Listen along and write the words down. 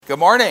Good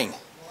morning.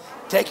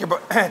 Take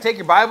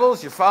your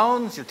Bibles, your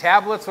phones, your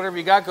tablets, whatever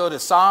you got. Go to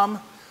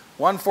Psalm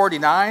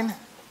 149.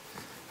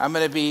 I'm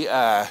going to be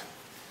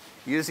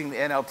using the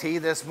NLT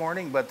this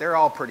morning, but they're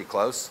all pretty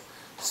close.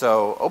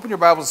 So open your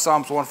Bibles to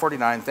Psalms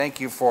 149. Thank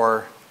you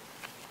for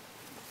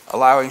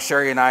allowing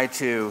Sherry and I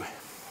to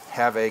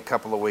have a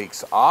couple of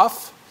weeks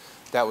off.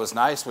 That was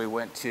nice. We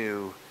went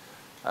to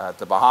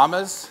the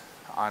Bahamas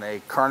on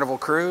a carnival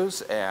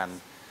cruise and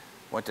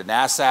went to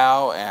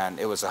Nassau, and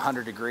it was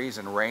 100 degrees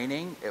and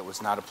raining. It was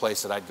not a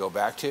place that I'd go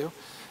back to.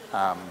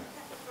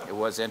 It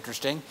was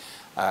interesting.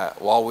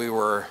 While we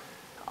were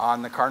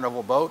on the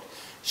carnival boat,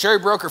 Sherry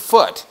broke her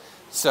foot.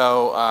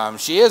 So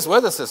she is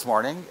with us this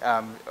morning.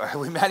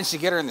 We managed to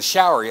get her in the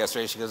shower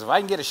yesterday. She goes, if I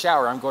can get a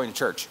shower, I'm going to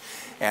church.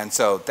 And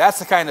so that's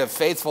the kind of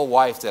faithful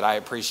wife that I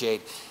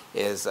appreciate,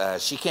 is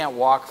she can't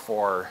walk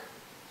for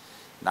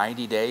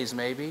 90 days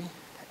maybe.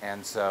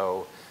 And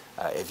so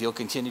if you'll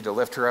continue to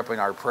lift her up in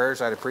our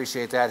prayers, I'd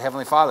appreciate that.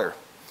 Heavenly Father,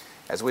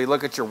 as we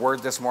look at your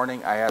word this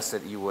morning, I ask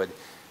that you would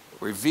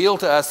reveal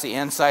to us the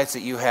insights that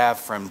you have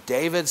from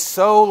David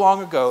so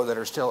long ago that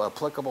are still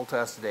applicable to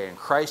us today. In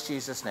Christ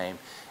Jesus' name,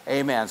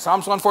 amen.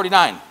 Psalms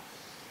 149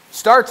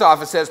 starts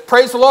off, it says,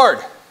 praise the Lord.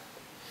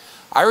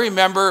 I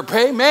remember,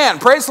 amen,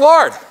 praise the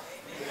Lord.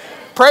 Amen.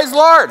 Praise the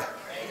Lord.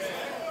 Amen.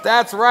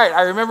 That's right.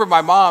 I remember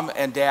my mom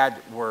and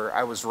dad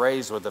I was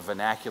raised with the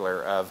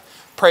vernacular of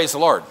praise the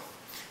Lord.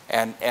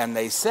 And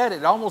they said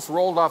it almost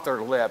rolled off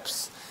their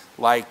lips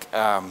like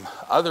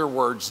other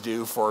words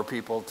do for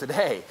people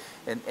today.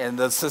 In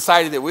the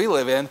society that we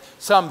live in,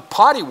 some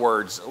potty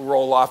words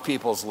roll off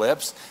people's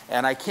lips.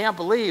 And I can't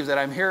believe that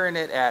I'm hearing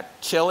it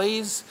at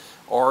Chili's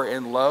or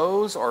in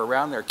Lowe's or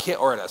around their kid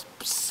or at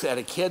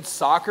a kid's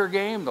soccer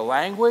game. The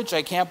language,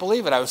 I can't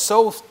believe it. I was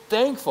so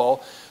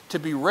thankful to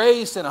be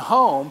raised in a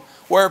home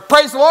where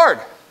praise the Lord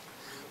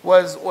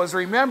was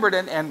remembered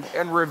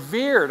and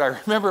revered. I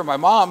remember my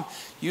mom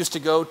used to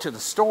go to the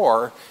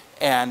store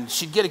and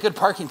she'd get a good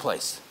parking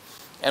place.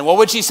 And what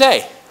would she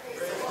say?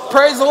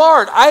 Praise the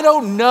Lord. I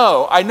don't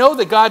know. I know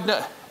that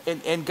God,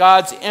 in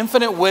God's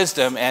infinite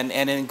wisdom and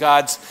in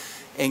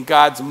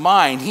God's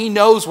mind, he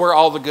knows where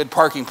all the good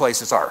parking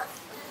places are.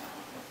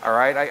 All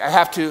right? I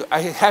have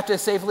to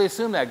safely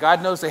assume that.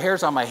 God knows the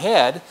hairs on my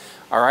head.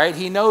 All right?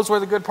 He knows where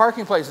the good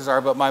parking places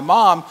are. But my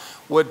mom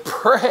would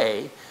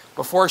pray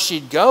before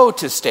she'd go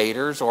to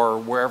Staters or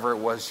wherever it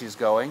was she's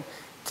going,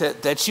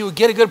 that she would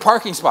get a good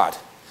parking spot.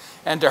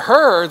 And to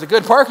her, the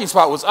good parking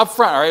spot was up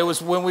front. All right, it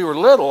was when we were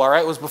little. All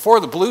right, it was before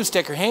the blue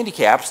sticker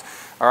handicaps.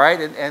 All right,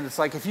 and it's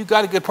like if you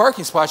got a good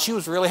parking spot, she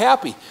was really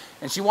happy,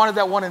 and she wanted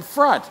that one in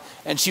front.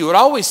 And she would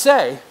always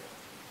say,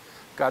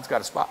 "God's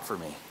got a spot for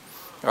me."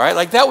 All right,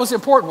 like that was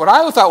important. What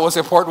I thought was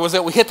important was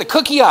that we hit the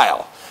cookie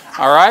aisle.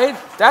 All right,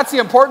 that's the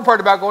important part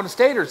about going to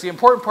Staters. The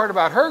important part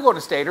about her going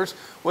to Staters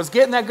was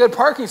getting that good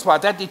parking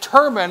spot. That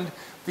determined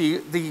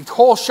the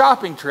whole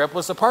shopping trip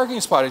was the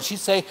parking spot. And she'd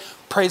say,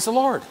 "Praise the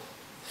Lord."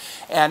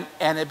 And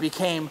it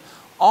became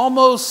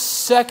almost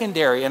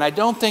secondary. And I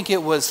don't think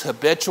it was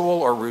habitual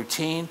or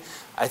routine.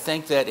 I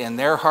think that in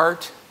their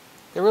heart,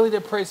 they really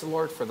did praise the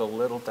Lord for the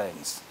little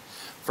things,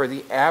 for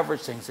the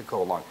average things that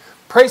go along.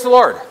 Praise the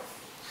Lord.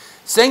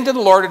 Sing to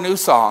the Lord a new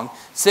song.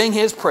 Sing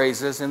his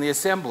praises in the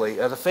assembly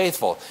of the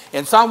faithful.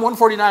 In Psalm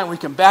 149, we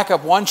can back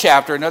up one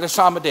chapter, another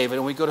Psalm of David,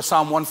 and we go to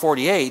Psalm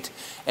 148.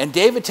 And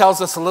David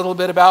tells us a little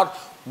bit about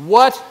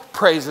what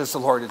praises the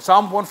Lord. In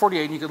Psalm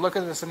 148, and you can look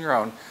at this on your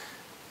own,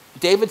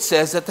 David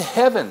says that the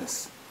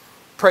heavens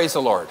praise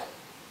the Lord.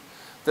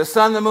 The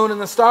sun, the moon, and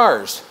the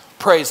stars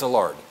praise the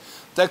Lord.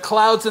 The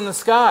clouds in the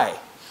sky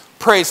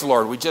praise the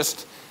Lord. We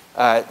just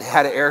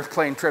had an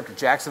airplane trip to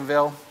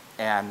Jacksonville,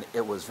 and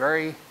it was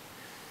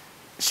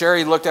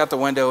Sherry looked out the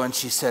window and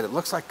she said, it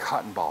looks like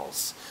cotton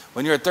balls.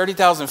 When you're at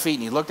 30,000 feet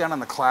and you look down on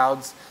the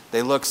clouds,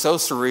 they look so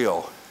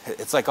surreal.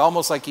 It's like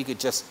almost like you could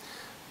just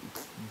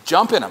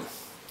jump in them.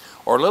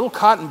 Or little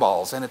cotton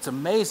balls, and it's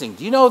amazing.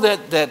 Do you know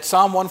that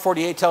Psalm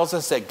 148 tells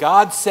us that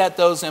God set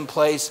those in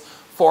place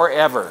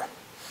forever?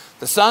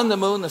 The sun, the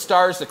moon, the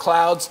stars, the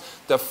clouds,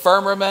 the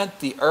firmament,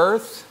 the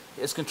earth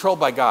is controlled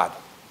by God.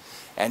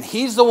 And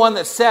he's the one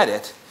that set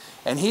it,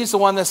 and he's the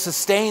one that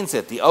sustains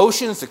it. The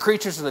oceans, the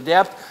creatures of the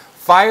depth,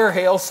 fire,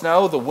 hail,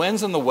 snow, the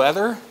winds and the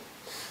weather.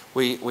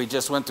 We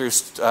just went through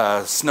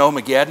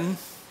Snowmageddon.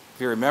 If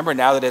you remember,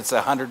 now that it's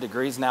 100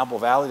 degrees in Apple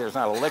Valley, there's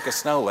not a lick of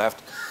snow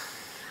left.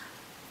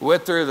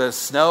 Went through the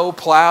snow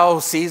plow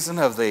season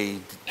of the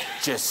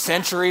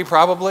century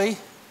probably,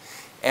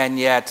 and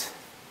yet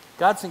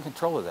God's in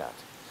control of that.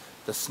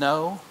 The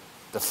snow,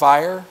 the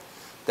fire,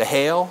 the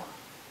hail,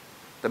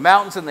 the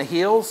mountains and the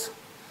hills,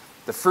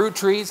 the fruit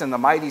trees and the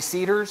mighty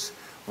cedars,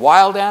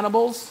 wild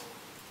animals,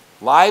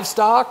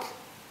 livestock,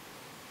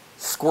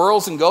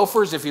 squirrels and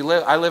gophers.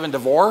 I live in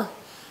Devore.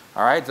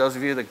 All right, those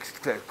of you that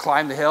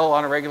climb the hill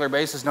on a regular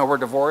basis know where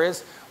Devore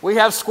is. We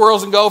have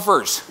squirrels and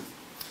gophers.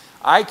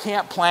 I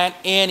can't plant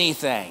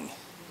anything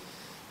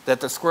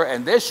that the squirrel,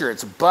 and this year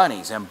it's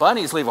bunnies, and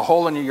bunnies leave a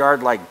hole in your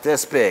yard like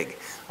this big.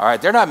 All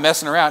right, they're not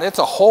messing around. It's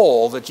a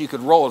hole that you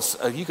could roll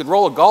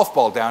a golf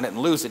ball down it and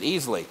lose it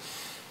easily.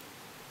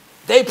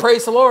 They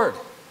praise the Lord.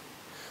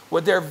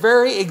 With their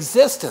very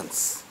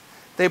existence,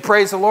 they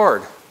praise the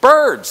Lord.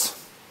 Birds.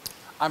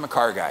 I'm a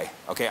car guy.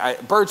 Okay,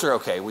 birds are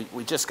okay.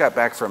 We just got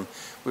back from,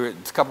 a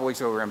couple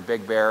weeks ago, we were in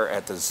Big Bear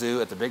at the zoo,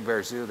 at the Big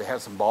Bear Zoo. They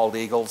have some bald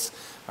eagles.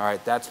 All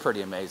right, that's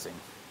pretty amazing.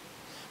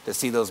 To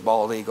see those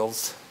bald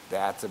eagles,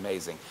 that's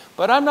amazing.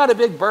 But I'm not a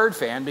big bird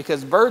fan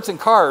because birds and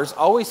cars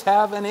always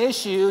have an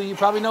issue. You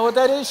probably know what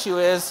that issue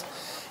is.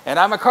 And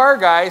I'm a car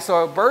guy,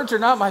 so birds are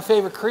not my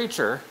favorite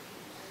creature.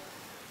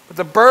 But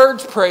the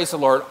birds praise the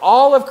Lord.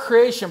 All of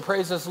creation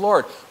praises the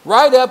Lord.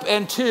 Right up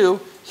into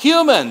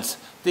humans,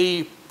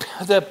 the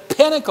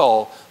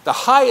pinnacle, the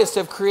highest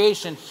of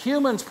creation,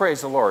 humans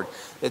praise the Lord.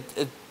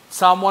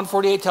 Psalm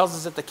 148 tells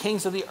us that the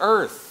kings of the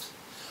earth,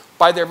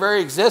 by their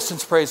very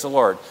existence, praise the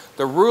Lord.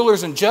 The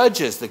rulers and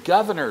judges, the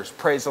governors,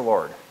 praise the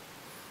Lord.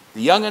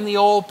 The young and the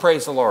old,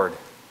 praise the Lord.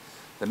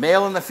 The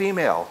male and the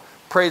female,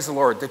 praise the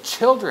Lord. The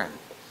children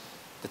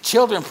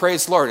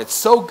praise the Lord. It's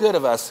so good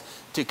of us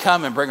to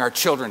come and bring our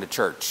children to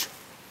church,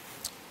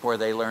 where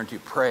they learn to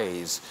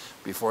praise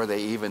before they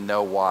even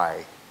know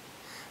why.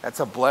 That's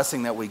a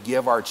blessing that we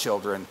give our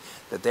children,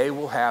 that they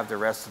will have the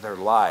rest of their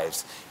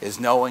lives, is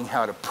knowing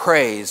how to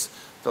praise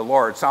the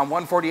Lord. Psalm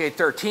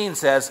 148:13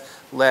 says,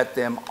 "Let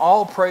them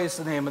all praise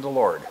the name of the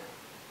Lord,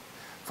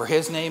 for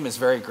his name is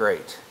very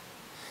great.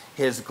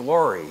 His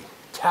glory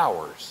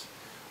towers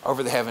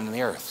over the heaven and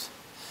the earth."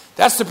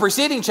 That's the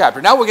preceding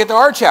chapter. Now we'll get to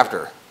our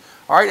chapter.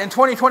 All right, in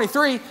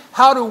 2023,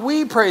 how do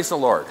we praise the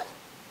Lord?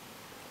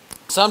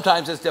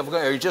 Sometimes it's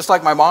difficult. Are you just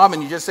like my mom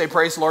and you just say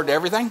praise the Lord to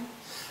everything?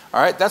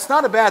 All right, that's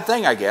not a bad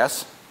thing, I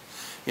guess.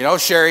 You know,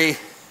 Sherry,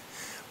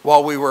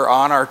 while we were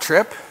on our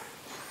trip,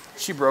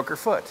 she broke her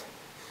foot.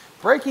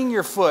 Breaking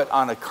your foot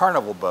on a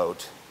carnival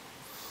boat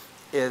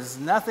is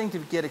nothing to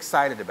get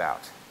excited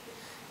about.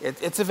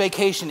 It's a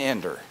vacation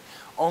ender,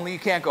 only you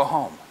can't go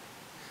home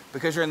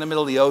because you're in the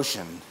middle of the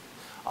ocean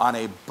on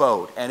a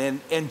boat. And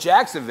in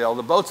Jacksonville,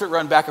 the boats that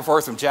run back and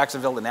forth from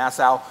Jacksonville to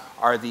Nassau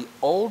are the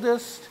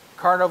oldest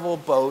carnival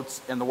boats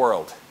in the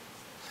world.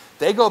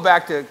 They go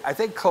back to, I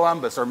think,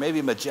 Columbus or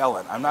maybe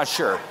Magellan. I'm not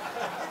sure.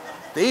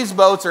 These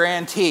boats are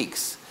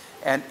antiques.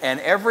 And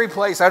every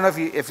place, I don't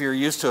know if you're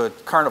used to a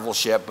carnival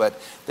ship, but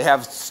they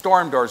have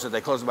storm doors that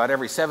they close about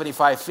every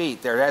 75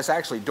 feet. There's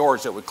actually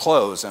doors that would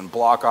close and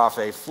block off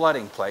a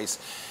flooding place.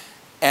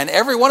 And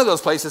every one of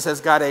those places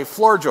has got a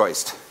floor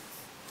joist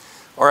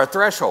or a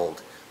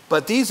threshold.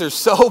 But these are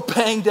so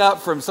banged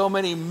up from so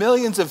many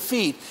millions of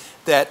feet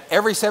that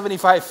every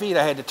 75 feet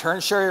I had to turn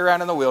Sherry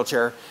around in the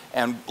wheelchair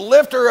and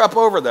lift her up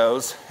over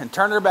those and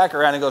turn her back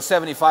around and go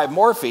 75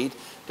 more feet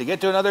to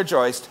get to another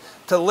joist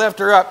to lift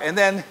her up. And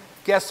then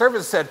guest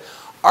service said,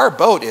 "Our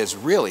boat is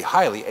really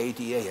highly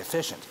ADA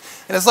efficient."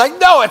 And it's like,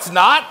 no, it's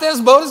not. This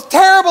boat is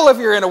terrible if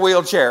you're in a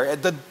wheelchair.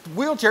 The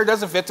wheelchair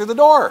doesn't fit through the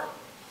door.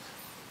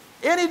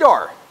 Any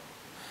door.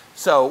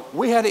 So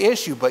we had an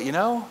issue, but you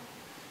know,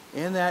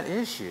 in that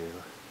issue,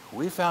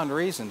 we found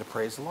reason to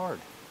praise the Lord.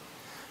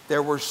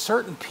 There were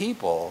certain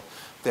people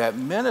that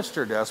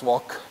ministered to us.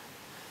 Well,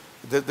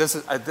 this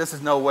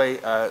is no way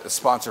a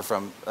sponsor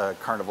from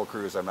Carnival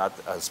Cruise. I'm not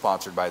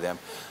sponsored by them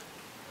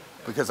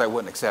because I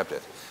wouldn't accept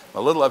it. I'm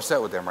a little upset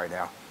with them right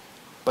now.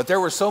 But there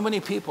were so many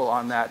people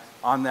on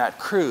that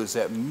cruise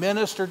that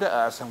ministered to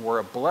us and were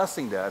a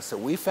blessing to us that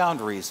we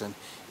found reason,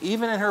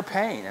 even in her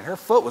pain. And her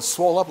foot was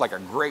swollen up like a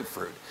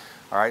grapefruit.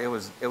 All right, it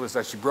was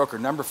that she broke her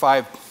number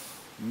 5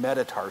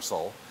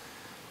 metatarsal.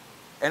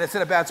 And it's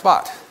in a bad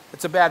spot.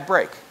 It's a bad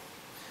break.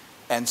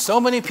 And so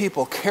many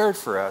people cared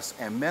for us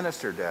and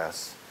ministered to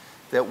us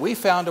that we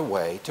found a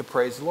way to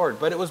praise the Lord.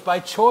 But it was by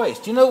choice.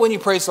 Do you know when you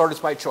praise the Lord,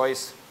 it's by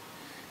choice?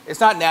 It's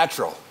not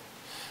natural.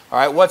 All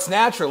right, what's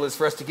natural is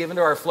for us to give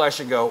into our flesh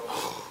and go,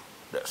 "Oh,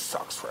 this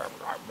sucks forever.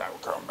 I'm never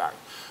coming back.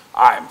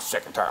 I'm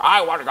sick and tired.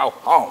 I want to go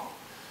home."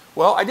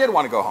 Well, I did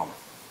want to go home.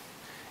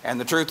 And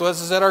the truth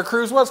was that our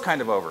cruise was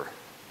kind of over.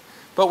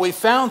 But we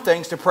found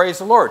things to praise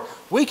the Lord.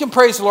 We can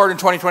praise the Lord in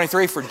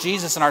 2023 for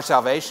Jesus and our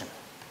salvation.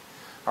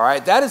 All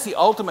right, that is the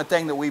ultimate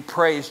thing that we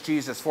praise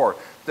Jesus for.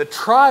 The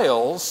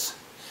trials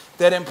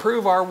that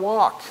improve our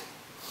walk.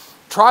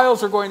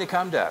 Trials are going to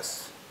come to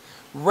us.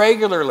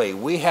 Regularly,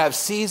 we have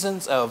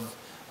seasons of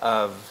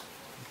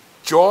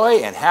joy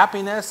and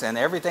happiness and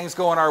everything's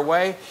going our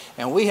way.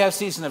 And we have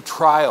seasons of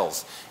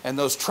trials. And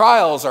those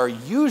trials are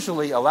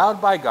usually allowed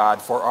by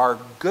God for our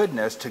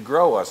goodness to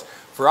grow us,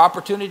 for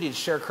opportunity to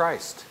share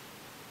Christ.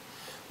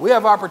 We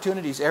have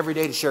opportunities every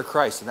day to share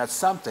Christ, and that's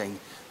something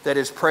that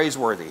is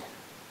praiseworthy.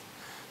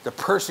 The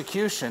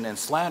persecution and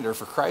slander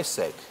for Christ's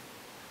sake.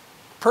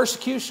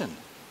 Persecution.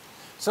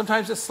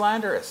 Sometimes it's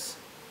slanderous.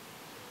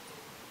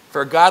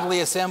 For a godly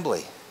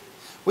assembly.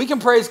 We can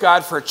praise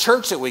God for a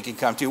church that we can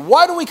come to.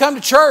 Why do we come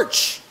to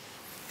church?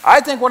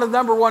 I think one of the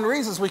number one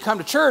reasons we come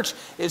to church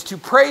is to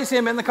praise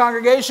Him in the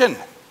congregation.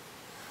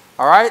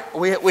 All right?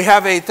 We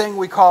have a thing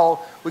we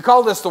call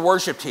this the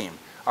worship team.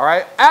 All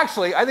right?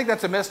 Actually, I think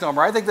that's a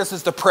misnomer. I think this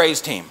is the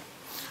praise team.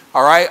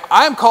 All right?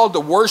 I'm called to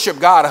worship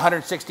God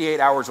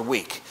 168 hours a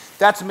week.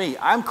 That's me.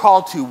 I'm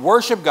called to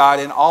worship God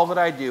in all that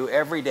I do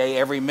every day,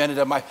 every minute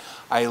of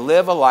I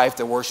live a life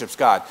that worships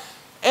God.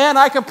 And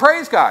I can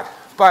praise God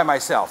by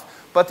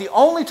myself. But the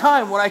only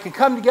time when I can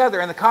come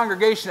together in the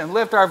congregation and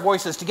lift our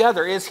voices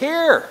together is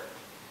here.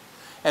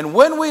 And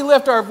when we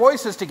lift our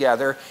voices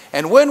together,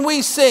 and when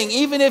we sing,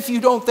 even if you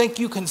don't think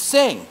you can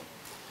sing,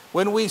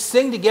 when we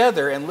sing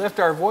together and lift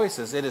our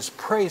voices, it is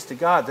praise to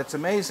God. That's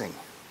amazing.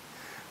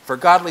 For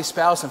godly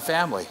spouse and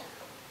family.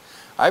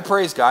 I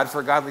praise God for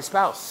a godly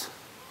spouse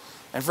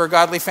and for a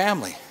godly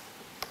family.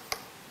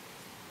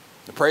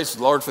 I praise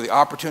the Lord for the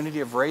opportunity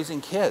of raising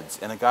kids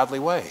in a godly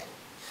way.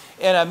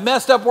 In a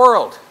messed up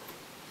world.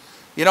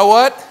 You know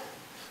what?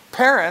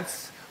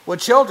 Parents with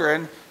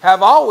children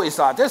have always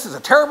thought this is a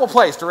terrible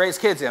place to raise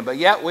kids in, but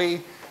yet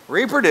we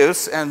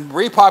reproduce and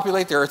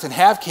repopulate the earth and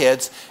have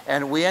kids,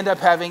 and we end up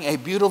having a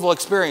beautiful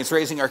experience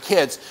raising our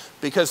kids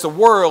because the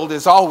world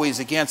is always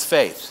against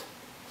faith.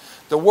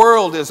 The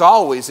world is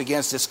always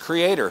against its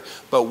creator,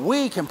 but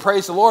we can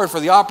praise the Lord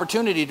for the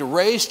opportunity to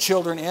raise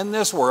children in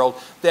this world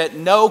that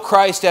know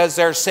Christ as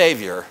their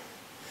Savior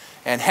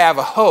and have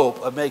a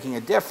hope of making a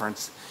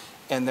difference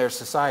in their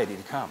society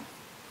to come.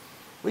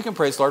 We can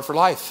praise the Lord for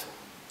life.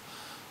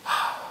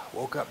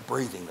 Woke up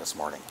breathing this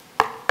morning.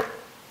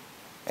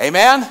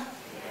 Amen?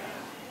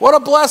 What a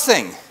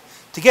blessing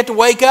to get to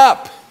wake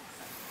up.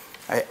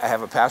 I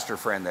have a pastor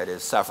friend that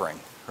is suffering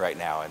right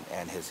now,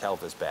 and his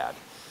health is bad.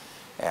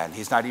 And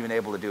he's not even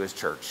able to do his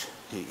church.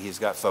 He's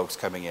got folks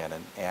coming in,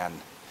 and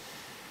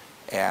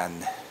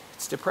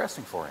it's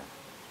depressing for him.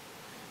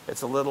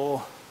 It's a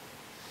little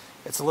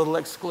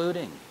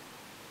excluding.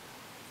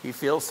 He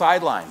feels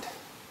sidelined.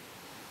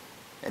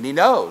 And he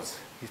knows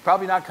he's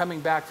probably not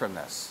coming back from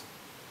this.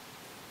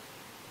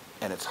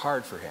 And it's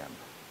hard for him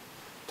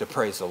to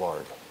praise the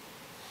Lord.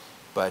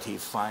 But he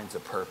finds a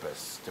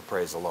purpose to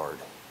praise the Lord.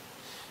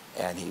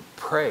 And he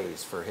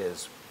prays for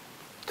his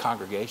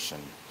congregation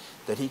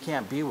that he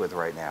can't be with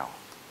right now.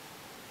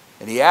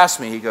 And he asked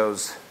me, he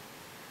goes,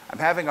 I'm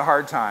having a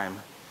hard time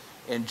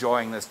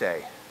enjoying this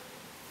day.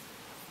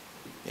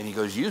 And he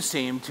goes, you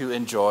seem to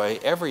enjoy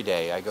every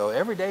day. I go,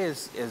 every day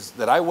is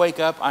that I wake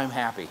up, I'm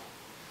happy.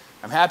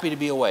 I'm happy to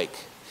be awake.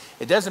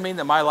 It doesn't mean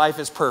that my life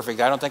is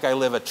perfect. I don't think I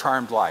live a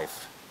charmed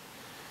life.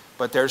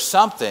 But there's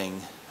something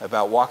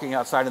about walking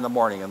outside in the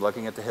morning and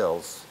looking at the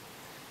hills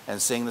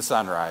and seeing the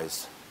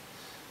sunrise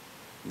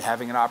and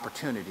having an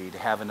opportunity to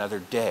have another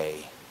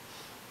day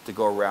to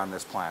go around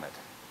this planet.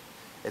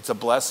 It's a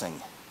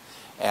blessing.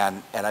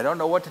 And I don't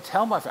know what to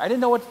tell my friend. I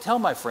didn't know what to tell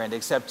my friend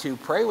except to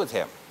pray with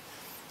him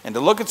and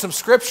to look at some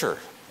scripture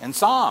and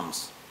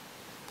Psalms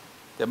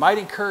that might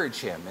encourage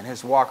him in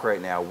his walk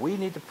right now. We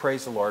need to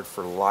praise the Lord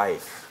for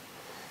life.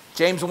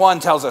 James 1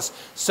 tells us,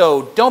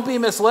 so don't be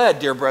misled,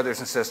 dear brothers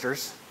and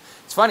sisters.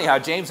 It's funny how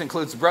James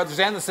includes the brothers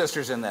and the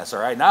sisters in this,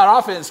 all right? Not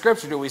often in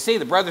Scripture do we see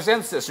the brothers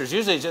and the sisters.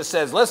 Usually it just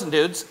says, listen,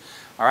 dudes,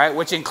 all right,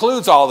 which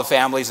includes all the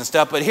families and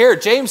stuff. But here,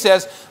 James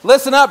says,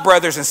 listen up,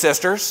 brothers and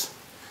sisters.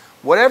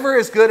 Whatever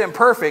is good and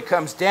perfect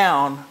comes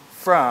down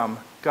from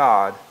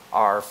God,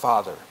 our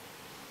Father.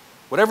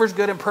 Whatever is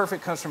good and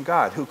perfect comes from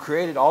God, who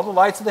created all the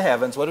lights of the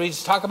heavens. What did we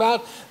just talk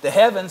about? The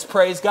heavens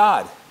praise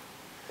God.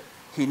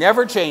 He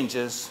never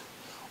changes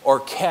or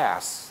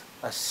casts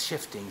a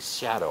shifting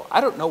shadow.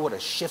 I don't know what a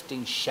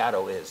shifting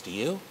shadow is. Do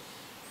you?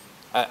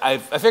 I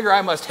figure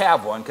I must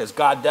have one because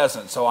God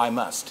doesn't, so I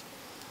must.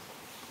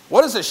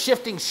 What is a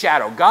shifting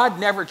shadow? God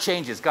never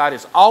changes. God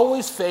is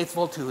always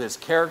faithful to his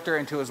character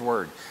and to his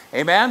word.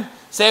 Amen?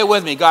 Say it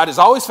with me. God is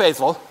always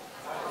faithful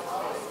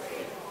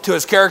to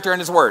his character and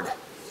his word.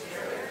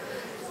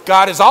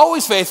 God is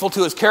always faithful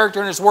to his character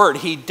and his word.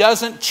 He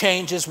doesn't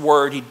change his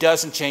word. He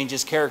doesn't change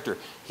his character.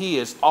 He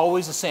is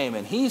always the same.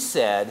 And he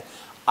said,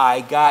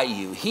 I got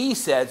you. He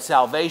said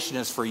salvation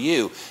is for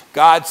you.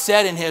 God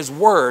said in his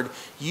word,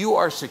 you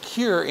are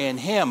secure in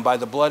him by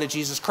the blood of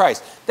Jesus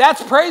Christ.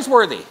 That's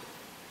praiseworthy.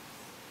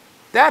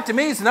 That to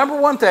me is the number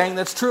one thing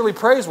that's truly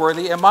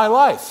praiseworthy in my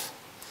life,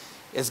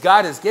 is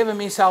God has given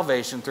me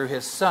salvation through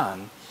his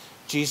son,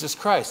 Jesus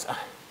Christ. I'm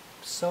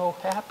so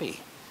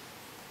happy.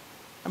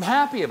 I'm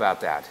happy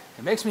about that.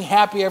 It makes me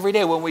happy every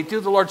day when we do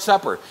the Lord's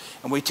Supper.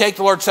 And we take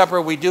the Lord's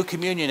Supper, we do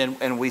communion,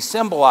 and we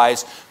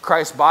symbolize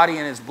Christ's body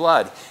and his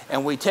blood.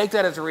 And we take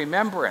that as a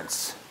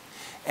remembrance.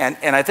 And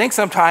I think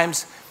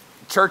sometimes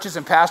churches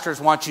and pastors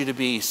want you to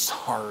be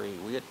sorry.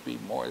 We have to be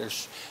more.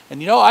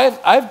 And you know,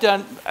 I've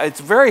done,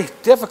 it's very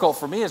difficult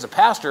for me as a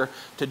pastor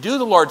to do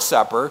the Lord's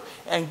Supper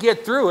and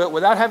get through it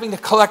without having to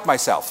collect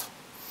myself.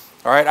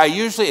 All right,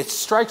 it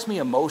strikes me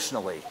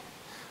emotionally,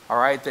 all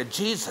right, that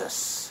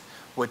Jesus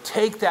would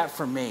take that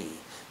from me,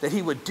 that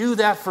he would do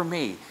that for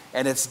me.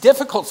 And it's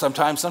difficult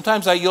sometimes.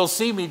 Sometimes you'll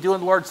see me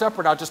doing the Lord's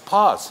Supper and I'll just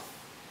pause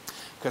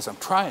because I'm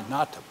trying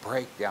not to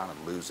break down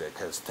and lose it,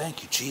 because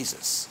thank you,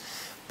 Jesus.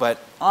 But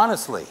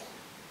honestly,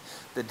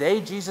 the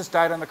day Jesus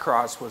died on the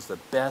cross was the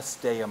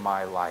best day of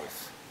my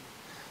life.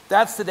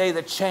 That's the day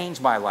that changed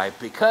my life.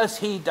 Because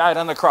he died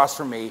on the cross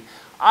for me,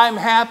 I'm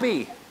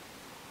happy.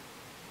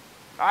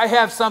 I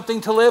have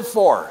something to live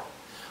for.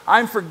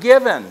 I'm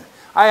forgiven.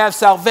 I have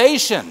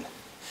salvation.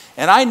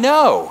 And I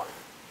know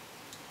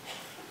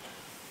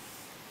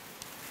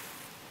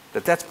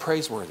That's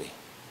praiseworthy.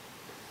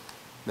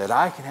 That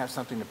I can have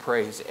something to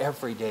praise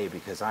every day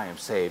because I am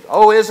saved.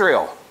 Oh,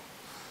 Israel.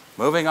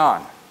 Moving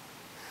on.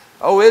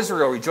 Oh,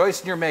 Israel,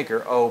 rejoice in your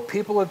Maker. Oh,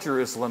 people of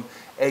Jerusalem,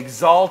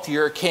 exalt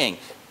your King.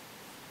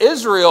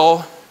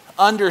 Israel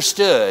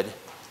understood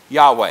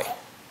Yahweh.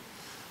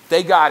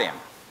 They got him.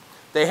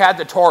 They had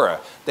the Torah.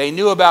 They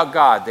knew about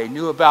God. They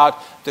knew about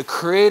the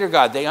Creator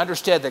God. They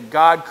understood that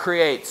God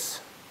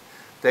creates,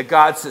 that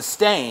God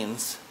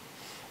sustains,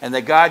 and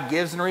that God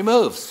gives and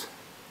removes.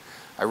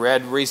 I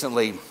read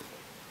recently,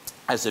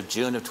 as of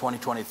June of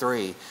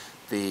 2023,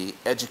 the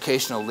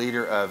educational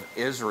leader of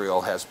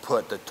Israel has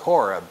put the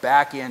Torah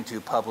back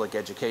into public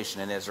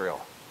education in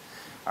Israel.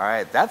 All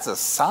right, that's a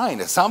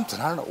sign of something.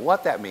 I don't know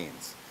what that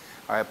means.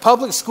 All right,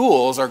 public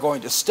schools are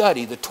going to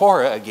study the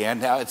Torah again.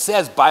 Now, it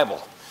says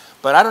Bible,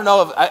 but I don't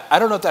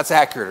know if that's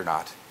accurate or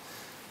not,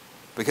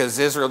 because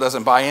Israel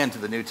doesn't buy into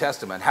the New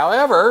Testament.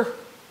 However,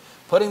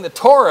 putting the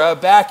Torah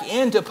back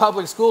into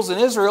public schools in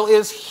Israel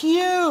is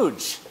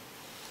huge.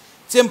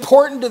 It's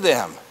important to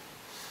them.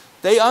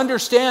 They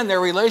understand their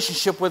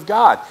relationship with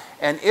God.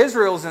 And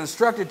Israel is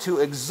instructed to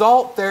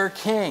exalt their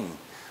king.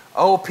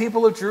 Oh,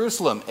 people of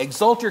Jerusalem,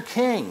 exalt your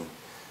king.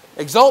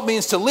 Exalt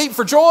means to leap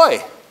for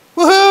joy.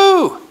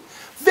 Woohoo!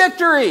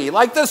 Victory!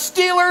 Like the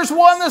Steelers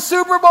won the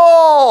Super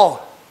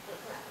Bowl.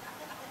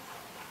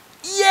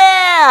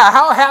 Yeah!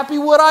 How happy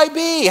would I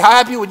be? How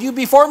happy would you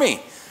be for me?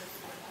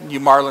 You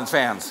Marlins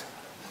fans.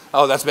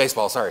 Oh, that's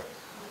baseball, sorry.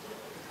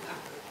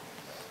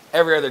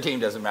 Every other team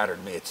doesn't matter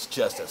to me. It's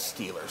just a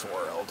Steelers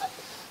world.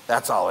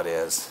 That's all it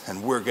is.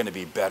 And we're going to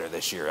be better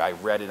this year. I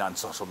read it on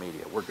social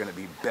media. We're going to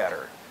be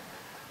better.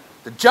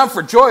 To jump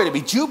for joy, to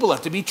be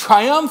jubilant, to be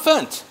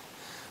triumphant,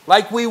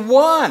 like we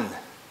won.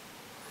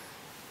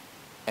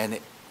 And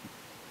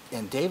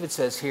David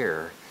says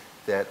here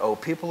that, oh,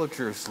 people of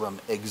Jerusalem,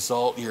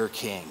 exalt your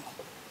king.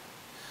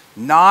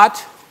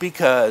 Not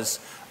because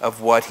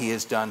of what he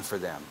has done for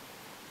them.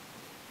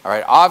 All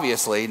right,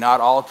 obviously, not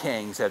all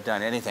kings have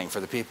done anything for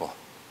the people.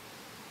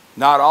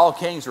 Not all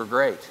kings were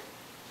great.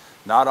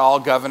 Not all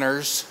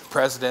governors,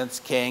 presidents,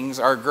 kings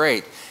are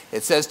great.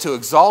 It says to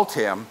exalt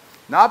him,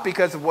 not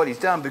because of what he's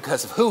done,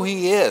 because of who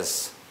he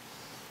is.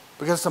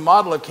 Because it's the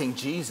model of King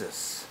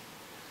Jesus.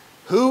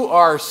 Who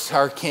our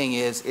king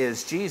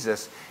is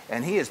Jesus,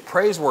 and he is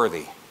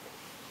praiseworthy.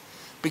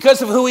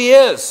 Because of who he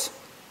is.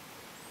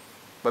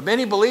 But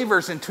many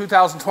believers in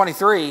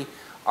 2023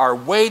 are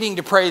waiting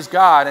to praise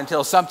God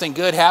until something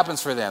good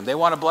happens for them. They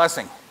want a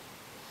blessing.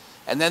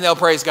 And then they'll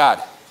praise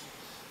God.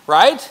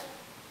 Right?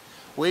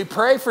 We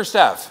pray for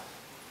stuff.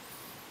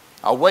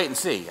 I'll wait and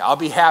see. I'll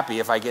be happy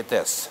if I get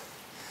this.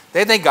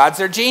 They think God's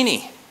their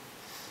genie.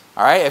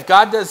 All right? If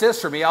God does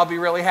this for me, I'll be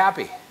really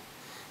happy.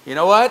 You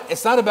know what?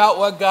 It's not about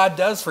what God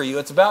does for you.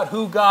 It's about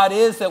who God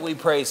is that we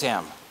praise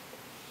him.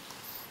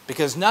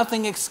 Because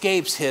nothing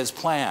escapes his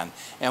plan.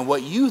 And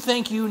what you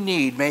think you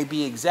need may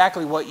be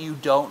exactly what you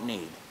don't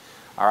need.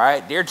 All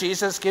right? Dear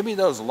Jesus, give me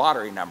those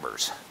lottery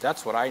numbers.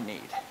 That's what I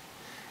need.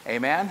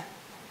 Amen?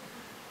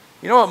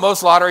 You know what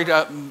most lottery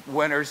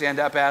winners end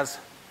up as?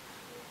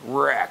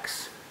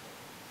 Wrecks.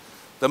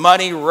 The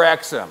money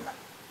wrecks them.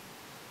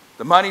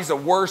 The money's the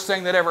worst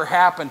thing that ever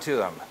happened to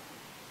them.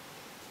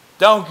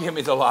 Don't give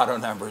me the lotto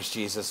numbers,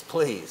 Jesus,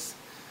 please.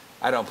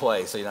 I don't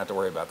play, so you don't have to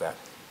worry about that.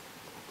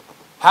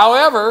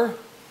 However,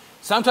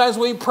 sometimes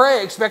we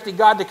pray expecting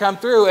God to come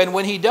through, and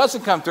when he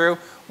doesn't come through,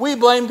 we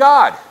blame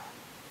God.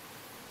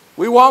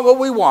 We want what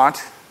we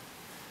want,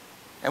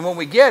 and when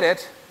we get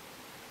it,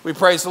 we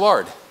praise the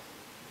Lord.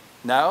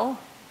 No.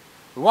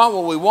 We want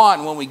what we want,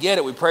 and when we get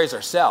it, we praise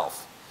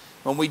ourselves.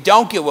 When we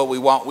don't get what we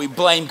want, we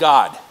blame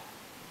God.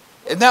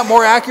 Isn't that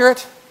more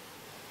accurate?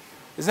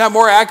 Isn't that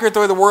more accurate the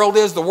way the world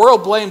is? The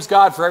world blames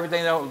God for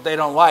everything they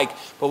don't like.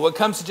 But when it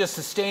comes to just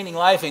sustaining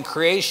life and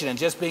creation and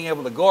just being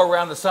able to go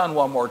around the sun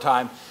one more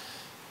time,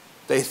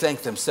 they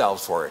thank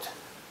themselves for it.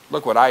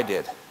 Look what I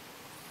did.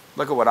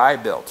 Look at what I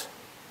built.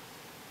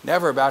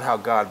 Never about how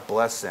God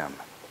blessed them.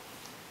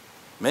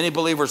 Many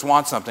believers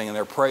want something, and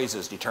their praise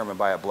is determined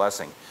by a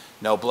blessing.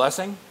 No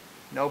blessing,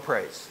 no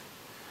praise.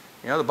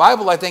 You know, the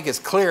Bible, I think, is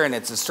clear in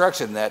its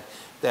instruction that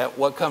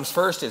what comes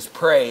first is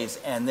praise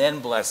and then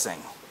blessing.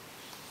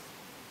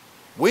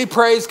 We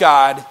praise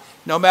God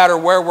no matter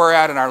where we're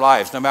at in our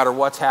lives, no matter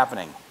what's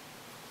happening.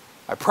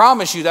 I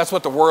promise you that's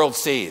what the world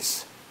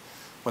sees.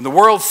 When the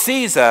world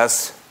sees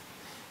us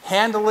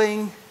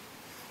handling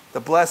the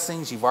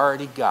blessings you've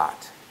already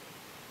got,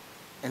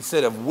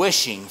 instead of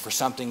wishing for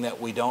something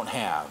that we don't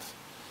have,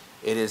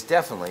 it is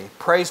definitely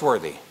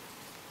praiseworthy.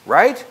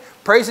 Right?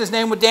 Praise his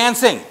name with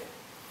dancing,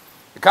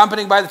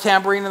 accompanied by the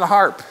tambourine and the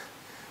harp.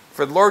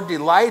 For the Lord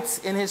delights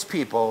in his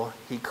people.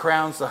 He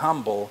crowns the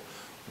humble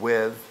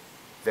with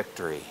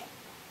victory.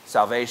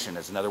 Salvation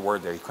is another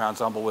word there. He crowns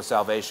the humble with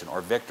salvation or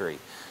victory.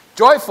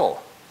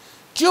 Joyful,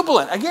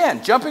 jubilant,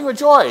 again, jumping with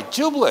joy,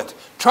 jubilant,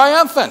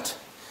 triumphant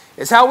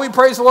is how we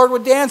praise the Lord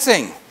with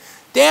dancing.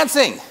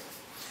 Dancing.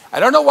 I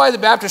don't know why the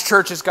Baptist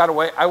churches got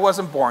away. I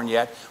wasn't born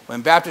yet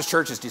when Baptist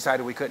churches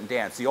decided we couldn't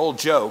dance. The old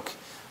joke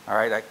All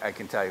right, I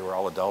can tell you we're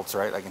all adults,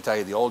 right? I can tell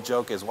you the old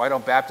joke is, why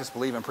don't Baptists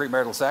believe in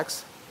premarital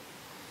sex?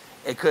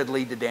 It could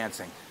lead to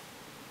dancing.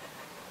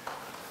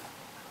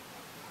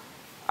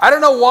 I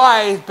don't know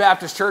why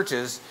Baptist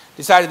churches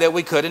decided that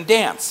we couldn't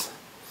dance.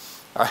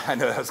 I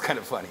know that was kind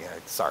of funny.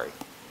 Sorry,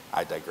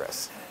 I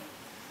digress.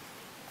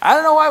 I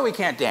don't know why we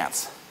can't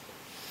dance.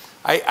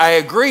 I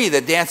agree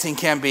that dancing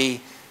can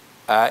be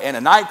in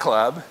a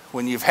nightclub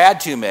when you've had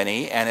too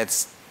many and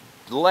it's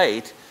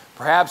late.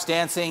 Perhaps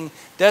dancing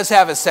does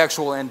have a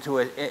sexual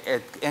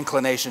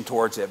inclination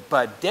towards it.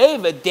 But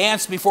David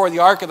danced before the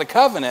Ark of the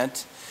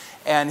Covenant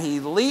and he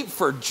leaped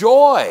for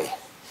joy.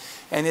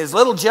 And his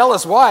little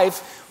jealous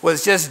wife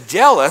was just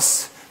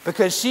jealous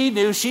because she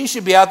knew she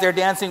should be out there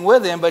dancing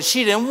with him, but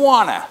she didn't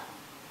want to.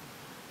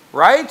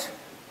 Right?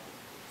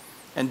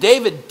 And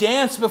David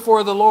danced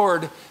before the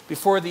Lord,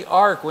 before the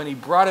ark, when he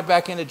brought it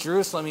back into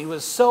Jerusalem. He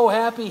was so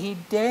happy he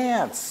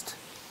danced.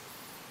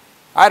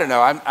 I don't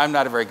know. I'm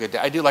not a very good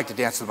dancer. I do like to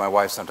dance with my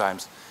wife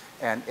sometimes.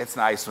 And it's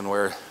nice when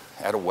we're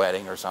at a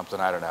wedding or something.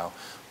 I don't know.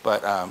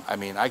 But,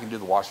 I can do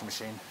the washing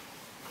machine.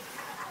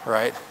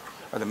 Right?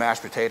 Or the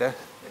mashed potato.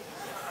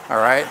 All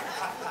right?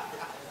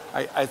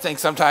 I think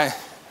sometimes...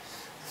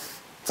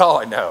 That's all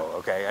I know,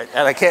 okay?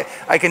 And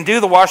I can do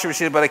the washing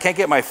machine, but I can't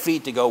get my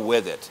feet to go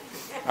with it.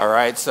 All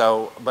right?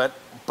 So, but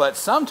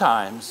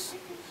sometimes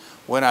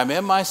when I'm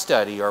in my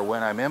study or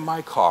when I'm in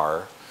my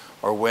car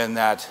or when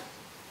that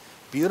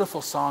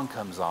beautiful song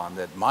comes on,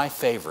 that my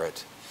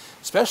favorite,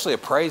 especially a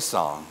praise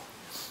song,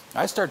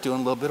 I start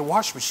doing a little bit of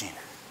washing machine.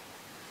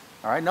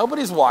 All right?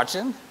 Nobody's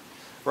watching,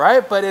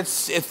 right? But it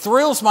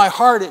thrills my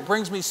heart. It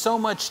brings me so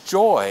much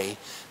joy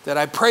that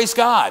I praise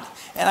God.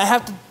 And I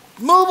have to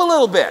move a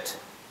little bit.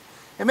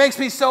 It makes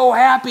me so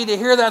happy to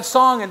hear that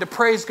song and to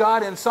praise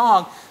God in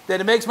song that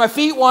it makes my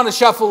feet want to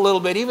shuffle a little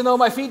bit, even though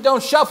my feet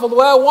don't shuffle the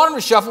way I want them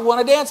to shuffle when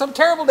I dance. I'm a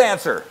terrible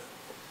dancer.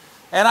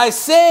 And I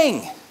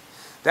sing.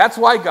 That's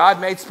why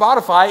God made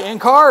Spotify in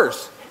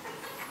cars.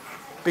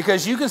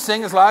 Because you can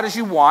sing as loud as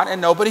you want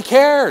and nobody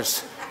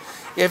cares.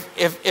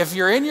 If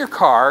you're in your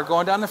car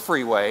going down the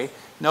freeway,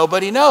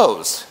 nobody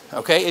knows.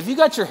 Okay? If you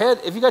got your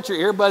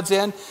earbuds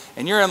in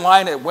and you're in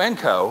line at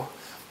Wenco,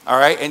 all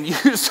right, and you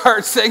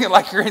start singing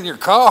like you're in your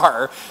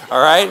car,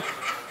 all right,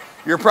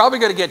 you're probably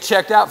going to get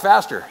checked out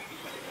faster.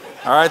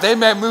 All right, they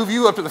may move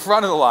you up to the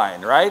front of the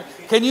line, right?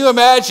 Can you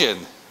imagine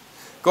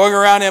going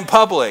around in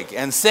public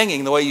and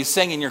singing the way you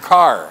sing in your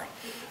car?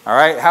 All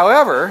right,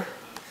 however,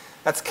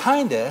 that's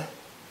kind of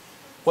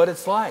what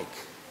it's like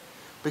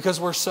because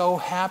we're so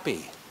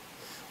happy.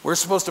 We're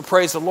supposed to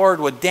praise the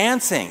Lord with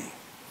dancing.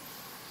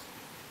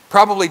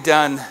 Probably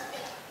done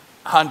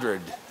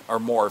 100 or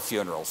more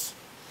funerals.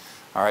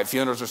 All right,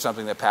 funerals are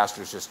something that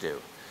pastors just do.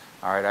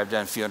 All right, I've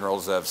done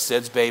funerals of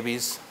SIDS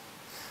babies,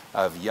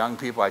 of young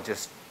people.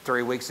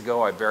 3 weeks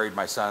ago, I buried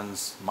my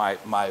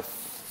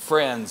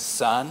friend's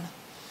son,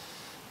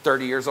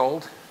 30 years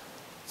old.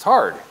 It's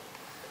hard.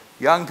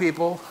 Young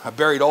people. I've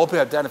buried old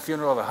people. I've done a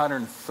funeral of a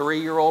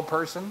 103-year-old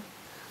person.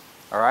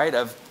 All right,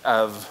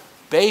 of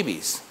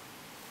babies.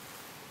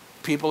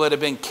 People that have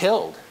been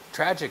killed,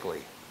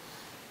 tragically.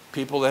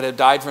 People that have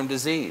died from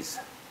disease.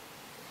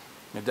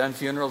 I've done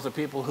funerals of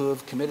people who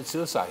have committed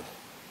suicide.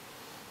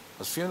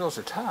 Those funerals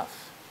are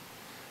tough.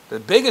 The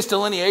biggest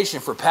delineation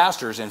for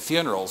pastors in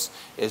funerals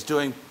is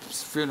doing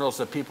funerals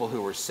of people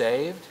who were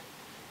saved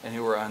and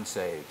who were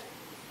unsaved.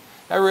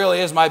 That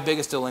really is my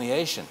biggest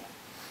delineation.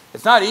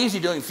 It's not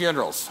easy doing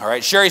funerals, all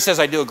right? Sherry says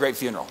I do a great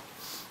funeral,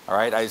 all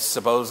right? I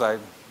suppose I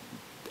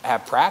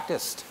have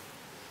practiced.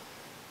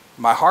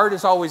 My heart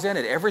is always in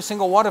it. Every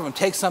single one of them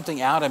takes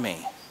something out of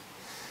me.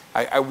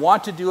 I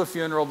want to do a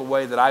funeral the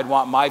way that I'd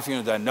want my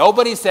funeral done.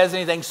 Nobody says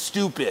anything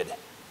stupid,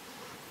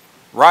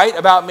 right,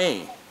 about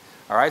me.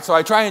 All right, so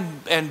I try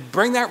and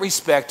bring that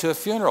respect to a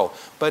funeral.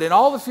 But in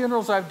all the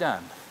funerals I've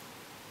done,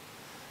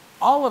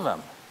 all of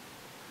them,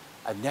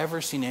 I've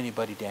never seen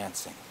anybody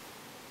dancing.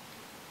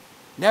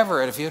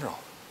 Never at a funeral.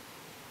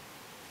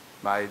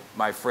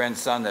 My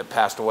friend's son that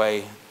passed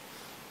away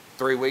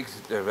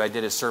I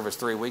did his service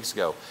 3 weeks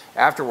ago.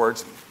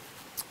 Afterwards,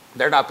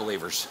 they're not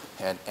believers,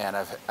 and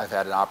I've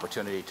had an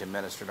opportunity to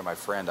minister to my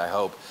friend, I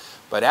hope.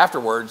 But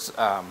afterwards,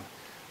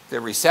 the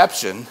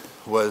reception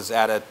was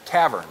at a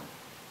tavern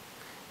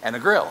and a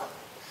grill.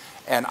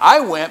 And I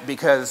went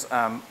because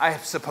I'm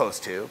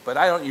supposed to, but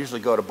I don't usually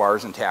go to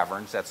bars and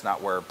taverns. That's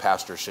not where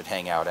pastors should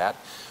hang out at.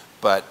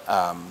 But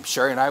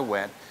Sherry and I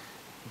went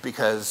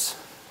because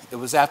it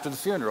was after the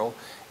funeral,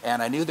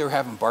 and I knew they were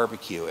having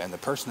barbecue, and the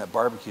person that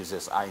barbecues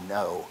this, I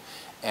know.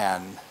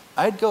 And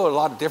I'd go to a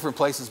lot of different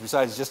places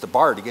besides just a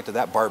bar to get to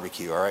that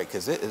barbecue, all right,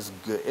 because it is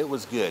good. It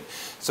was good.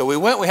 So we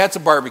went, we had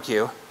some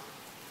barbecue,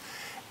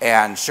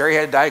 and Sherry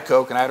had a Diet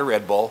Coke, and I had a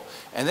Red Bull,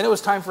 and then it was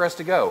time for us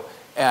to go.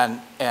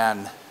 And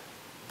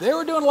they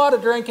were doing a lot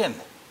of drinking.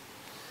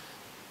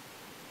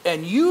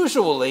 And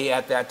usually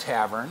at that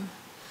tavern,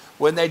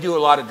 when they do a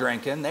lot of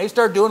drinking, they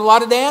start doing a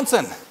lot of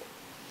dancing.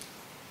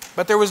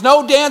 But there was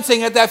no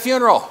dancing at that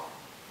funeral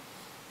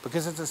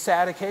because it's a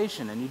sad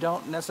occasion, and you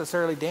don't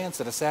necessarily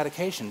dance at a sad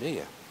occasion, do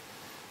you?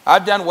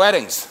 I've done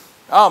weddings.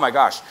 Oh my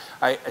gosh.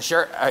 I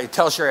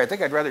tell Sherry, I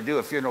think I'd rather do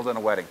a funeral than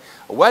a wedding.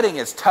 A wedding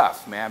is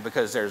tough, man,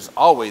 because there's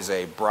always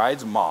a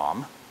bride's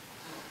mom,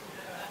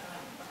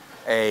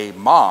 a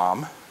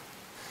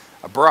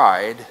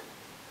bride,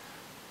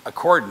 a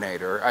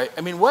coordinator.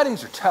 I mean,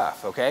 weddings are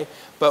tough, okay?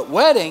 But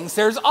weddings,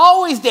 there's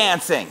always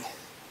dancing.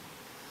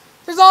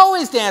 There's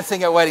always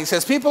dancing at weddings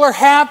because people are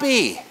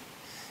happy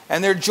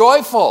and they're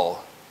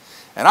joyful.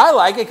 And I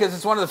like it because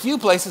it's one of the few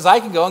places I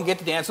can go and get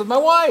to dance with my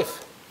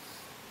wife.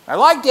 I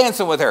like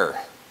dancing with her.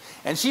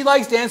 And she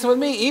likes dancing with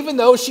me, even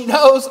though she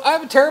knows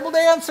I'm a terrible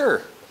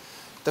dancer.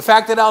 The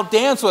fact that I'll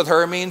dance with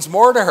her means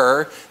more to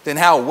her than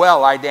how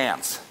well I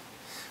dance.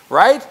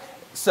 Right?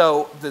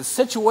 So the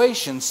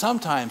situation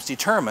sometimes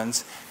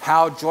determines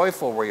how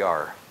joyful we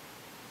are.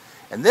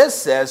 And this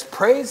says,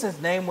 praise his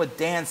name with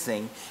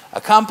dancing,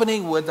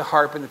 accompanying with the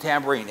harp and the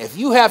tambourine. If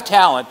you have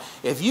talent,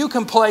 if you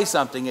can play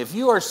something, if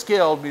you are a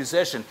skilled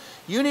musician,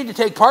 you need to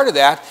take part of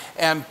that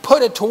and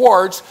put it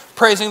towards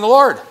praising the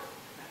Lord.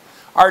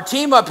 Our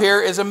team up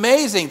here is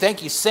amazing.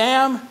 Thank you,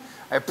 Sam.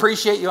 I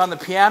appreciate you on the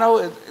piano.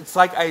 It's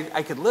like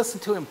I could listen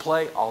to him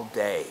play all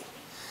day.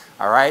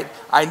 All right?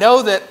 I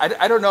know that,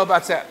 I don't know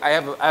about that. I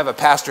have a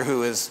pastor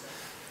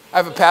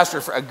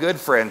a good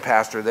friend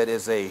pastor that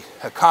is a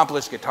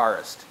accomplished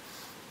guitarist.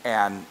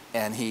 And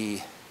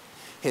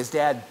his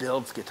dad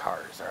builds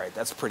guitars, all right?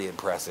 That's pretty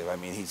impressive. I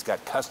mean, he's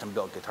got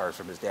custom-built guitars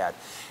from his dad.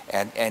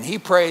 And he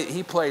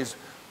plays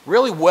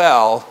really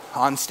well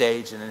on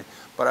stage,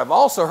 but I've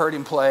also heard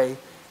him play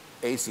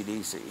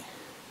AC/DC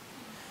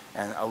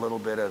and a little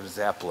bit of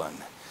Zeppelin,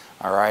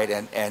 all right?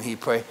 And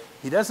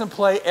he doesn't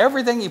play,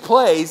 everything he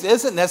plays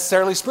isn't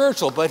necessarily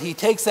spiritual, but he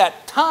takes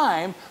that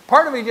time.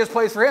 Part of it he just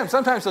plays for him.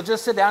 Sometimes he'll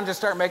just sit down and just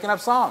start making up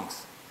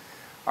songs,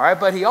 all right?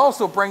 But he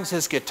also brings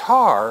his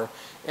guitar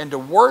into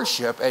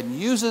worship and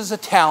uses a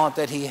talent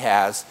that he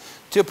has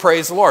to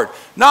praise the Lord.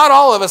 Not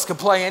all of us can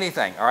play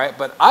anything, all right?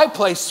 But I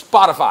play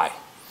Spotify,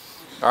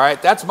 all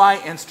right? That's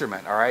my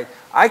instrument, all right?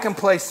 I can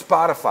play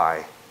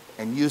Spotify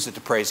and use it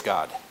to praise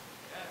God.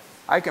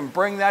 I can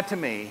bring that to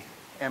me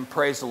and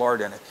praise the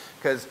Lord in it.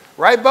 Because,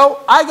 right,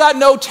 Bo? I got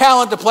no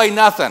talent to play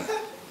nothing.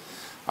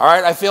 All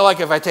right, I feel like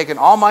if I'd taken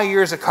all my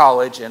years of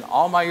college and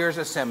all my years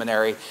of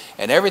seminary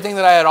and everything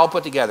that I had all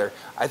put together,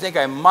 I think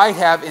I might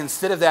have,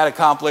 instead of that,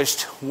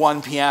 accomplished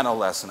one piano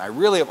lesson. I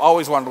really have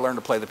always wanted to learn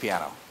to play the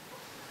piano.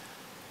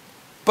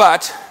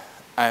 But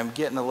I'm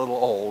getting a little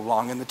old,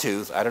 long in the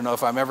tooth. I don't know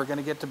if I'm ever going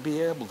to get to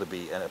be able to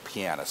be a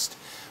pianist.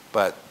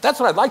 But that's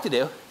what I'd like to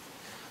do.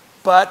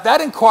 But that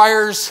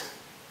requires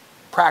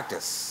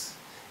practice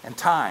and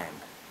time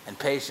and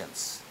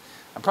patience.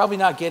 I'm probably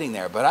not getting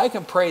there, but I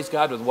can praise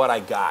God with what I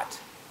got.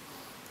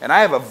 And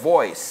I have a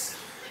voice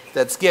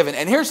that's given.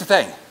 And here's the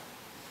thing.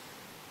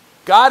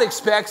 God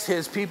expects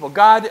his people.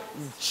 God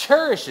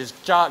cherishes,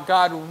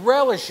 God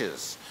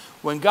relishes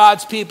when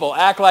God's people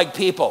act like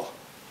people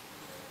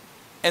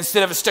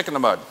instead of a stick in the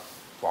mud.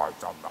 Well,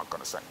 I'm not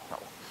going to sing. No,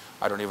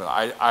 I don't even,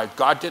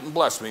 God didn't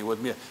bless me with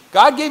me.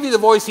 God gave you the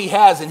voice he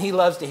has, and he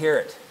loves to hear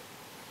it.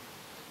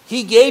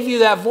 He gave you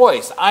that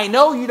voice. I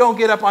know you don't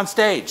get up on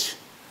stage.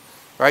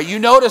 Right? You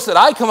notice that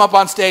I come up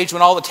on stage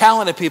when all the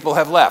talented people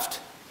have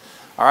left.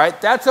 All right?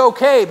 That's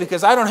okay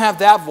because I don't have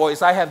that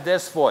voice. I have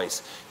this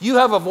voice. You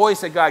have a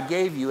voice that God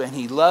gave you, and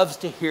he loves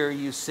to hear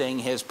you sing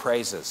his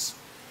praises.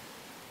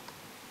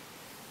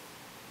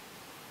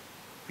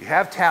 If you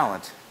have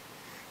talent,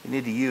 you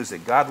need to use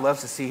it. God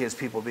loves to see his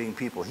people being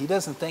people. He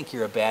doesn't think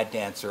you're a bad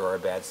dancer or a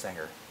bad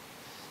singer.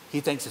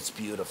 He thinks it's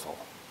beautiful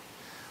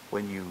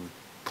when you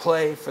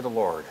play for the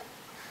Lord.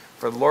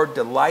 For the Lord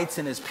delights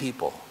in his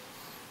people.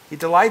 He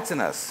delights in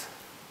us.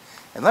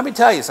 And let me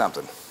tell you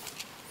something.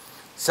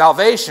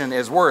 Salvation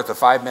is worth a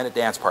 5-minute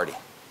dance party.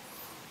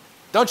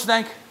 Don't you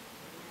think?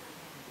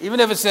 Even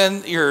if it's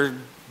in your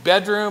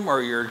bedroom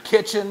or your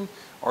kitchen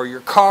or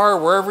your car,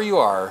 wherever you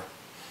are,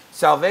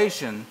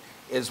 salvation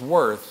is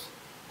worth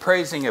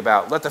praising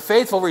about. Let the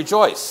faithful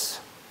rejoice.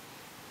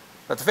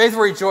 Let the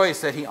faithful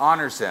rejoice that he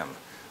honors them.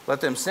 Let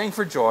them sing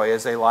for joy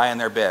as they lie in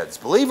their beds.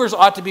 Believers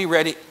ought to be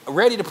ready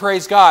to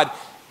praise God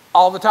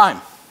all the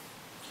time.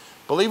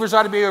 Believers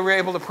ought to be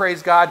able to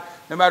praise God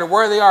no matter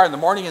where they are, in the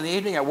morning, in the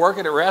evening, at work,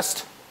 and at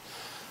rest.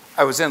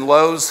 I was in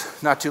Lowe's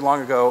not too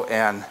long ago,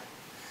 and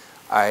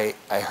I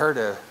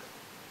heard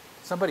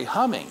somebody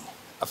humming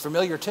a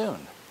familiar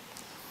tune.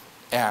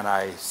 And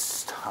I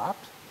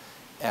stopped,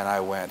 and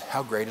I went,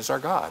 how great is our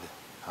God?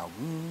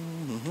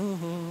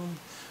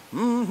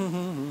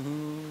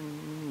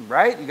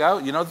 Right?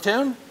 You know the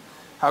tune?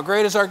 How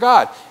great is our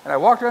God? And I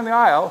walked around the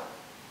aisle,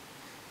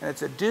 and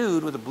it's a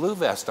dude with a blue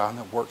vest on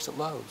that works at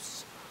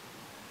Lowe's.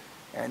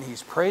 And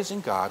he's praising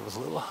God with a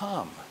little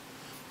hum.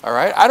 All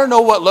right? I don't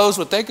know what Lowe's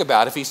would think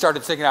about if he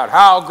started singing out,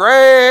 how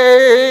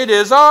great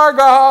is our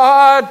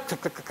God.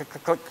 Click, click, click,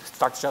 click, click.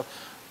 Start the show.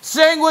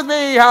 Sing with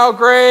me, how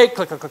great.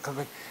 Click, click, click,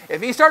 click.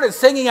 If he started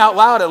singing out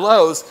loud at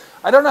Lowe's,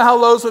 I don't know how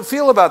Lowe's would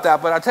feel about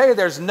that, but I'll tell you,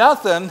 there's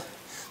nothing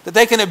that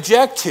they can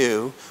object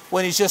to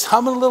when he's just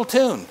humming a little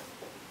tune.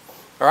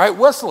 All right?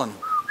 Whistling.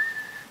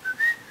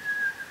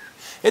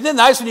 Isn't it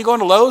nice when you go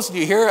into Lowe's and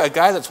you hear a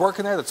guy that's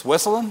working there that's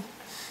whistling?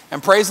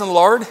 and praising the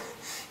Lord, you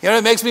know what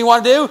it makes me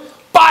want to do?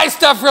 Buy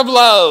stuff from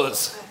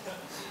Lowe's.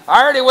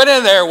 I already went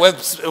in there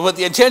with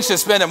the intention of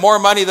spending more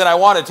money than I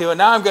wanted to, and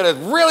now I'm going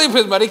to really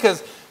put money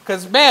because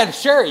man,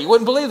 Sherry, you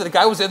wouldn't believe that the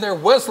guy was in there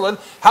whistling,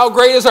 "How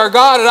great is our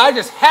God," and I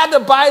just had to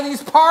buy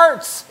these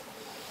parts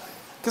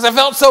because I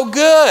felt so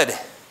good,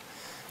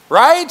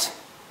 right?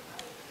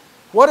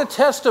 What a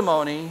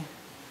testimony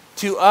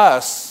to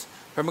us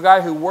from a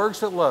guy who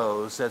works at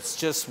Lowe's that's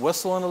just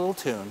whistling a little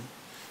tune.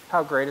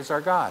 How great is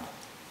our God?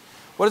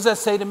 What does that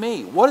say to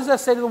me? What does that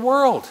say to the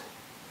world?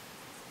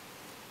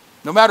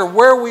 No matter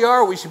where we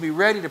are, we should be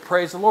ready to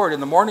praise the Lord in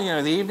the morning and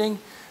in the evening.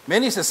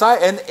 Many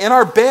society and in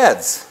our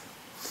beds.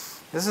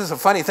 This is a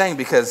funny thing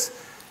because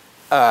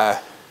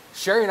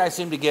Sherry and I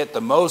seem to get the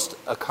most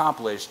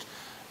accomplished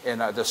in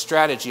the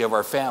strategy of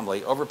our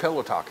family over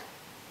pillow talk.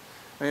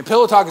 I mean,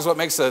 pillow talk is what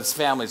makes us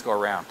families go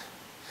around.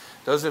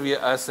 Those of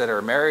us that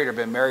are married or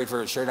been married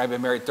for, Sherry and I have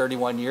been married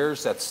 31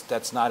 years.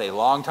 That's not a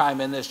long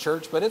time in this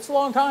church, but it's a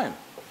long time.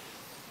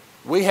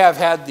 We have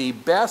had the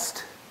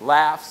best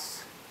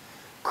laughs,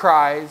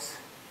 cries,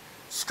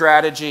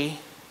 strategy,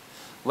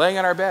 laying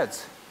in our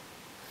beds.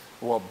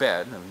 Well,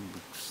 bed, I mean,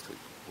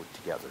 we're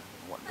together.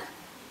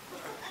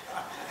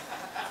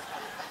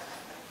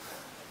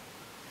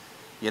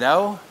 You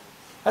know,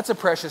 that's a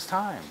precious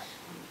time.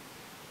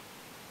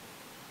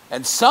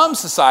 And some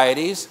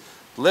societies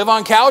live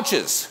on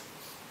couches.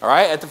 All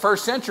right, at the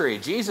first century,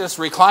 Jesus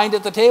reclined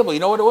at the table.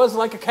 You know what it was?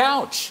 Like a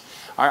couch.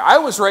 All right, I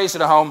was raised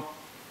in a home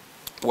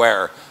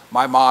where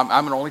my mom,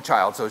 I'm an only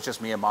child, so it's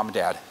just me and mom and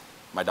dad,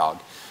 my dog.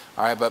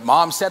 All right, but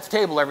mom set the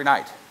table every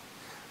night.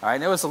 All right,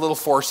 and it was a little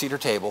 4-seater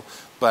table,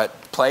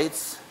 but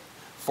plates,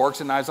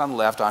 forks and knives on the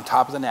left, on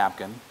top of the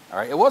napkin. All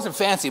right, it wasn't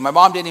fancy. My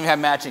mom didn't even have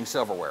matching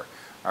silverware.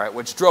 All right,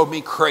 which drove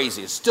me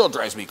crazy. It still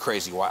drives me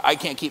crazy. Why I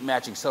can't keep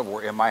matching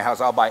silverware in my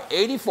house. I'll buy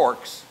 80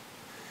 forks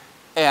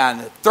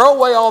and throw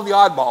away all the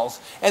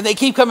oddballs, and they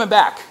keep coming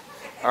back.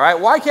 All right,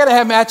 why can't I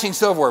have matching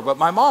silverware? But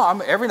my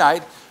mom every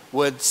night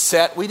we'd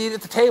eat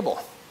at the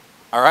table.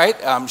 All right,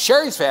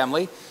 Sherry's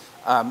family.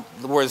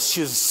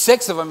 She was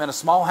 6 of them in a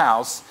small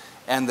house,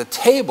 and the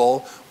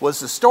table was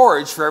the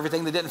storage for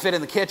everything that didn't fit in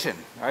the kitchen,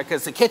 all right,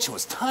 because the kitchen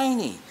was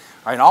tiny, all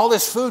right, and all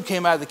this food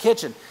came out of the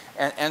kitchen,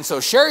 and so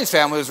Sherry's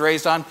family was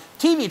raised on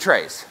TV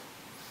trays,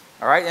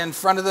 all right, in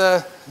front of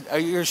the,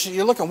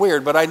 you're looking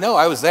weird, but I know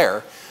I was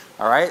there,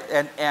 all right,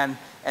 and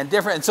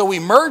different, and so we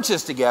merged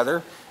this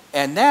together,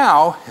 and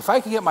now, if I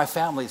can get my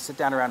family to sit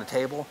down around a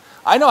table,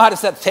 I know how to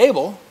set the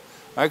table,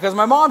 because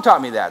my mom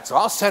taught me that. So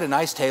I'll set a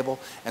nice table,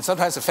 and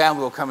sometimes the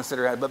family will come and sit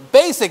around. But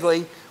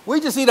basically, we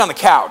just eat on the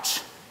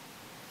couch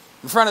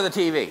in front of the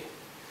TV.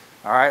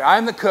 All right,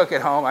 I'm the cook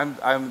at home.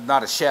 I'm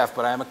not a chef,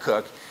 but I'm a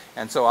cook.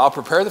 And so I'll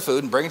prepare the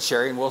food and bring it to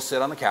Sherry, and we'll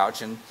sit on the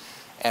couch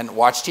and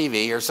watch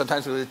TV. Or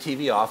sometimes we leave the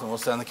TV off, and we'll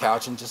sit on the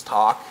couch and just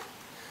talk.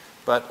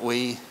 But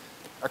we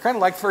are kind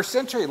of like first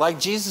century, like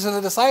Jesus and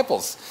the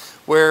disciples.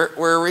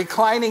 We're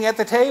reclining at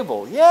the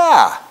table.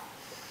 Yeah.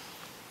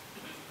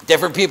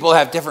 Different people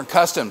have different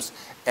customs,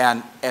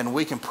 and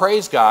we can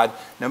praise God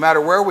no matter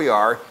where we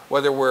are,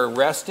 whether we're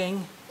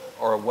resting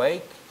or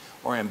awake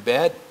or in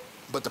bed.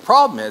 But the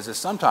problem is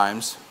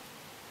sometimes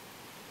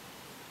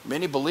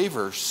many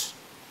believers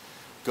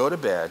go to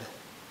bed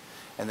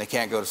and they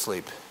can't go to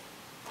sleep.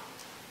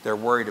 They're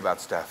worried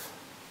about stuff.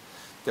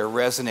 They're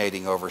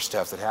resonating over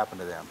stuff that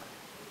happened to them.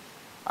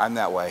 I'm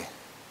that way.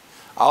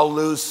 I'll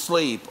lose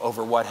sleep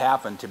over what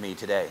happened to me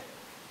today.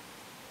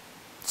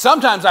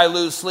 Sometimes I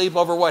lose sleep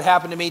over what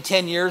happened to me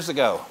 10 years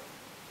ago.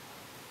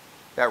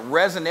 That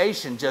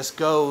resonation just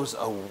goes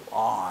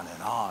on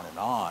and on and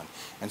on.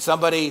 And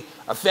somebody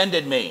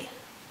offended me.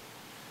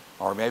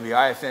 Or maybe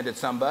I offended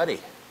somebody.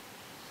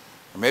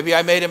 Or maybe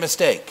I made a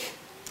mistake.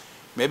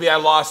 Maybe I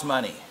lost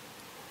money.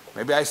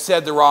 Maybe I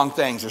said the wrong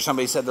things, or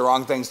somebody said the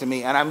wrong things to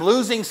me, and I'm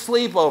losing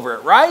sleep over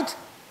it, right?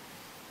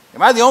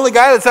 Am I the only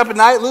guy that's up at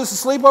night losing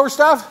sleep over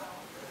stuff?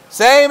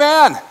 Say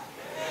amen.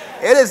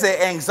 It is an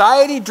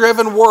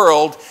anxiety-driven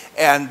world,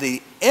 and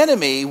the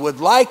enemy would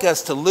like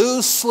us to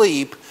lose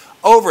sleep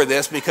over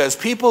this because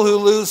people who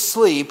lose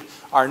sleep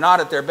are not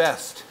at their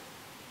best.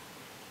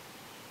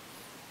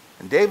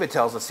 And David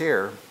tells us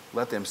here,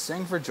 let them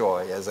sing for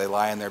joy as they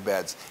lie in their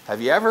beds.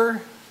 Have you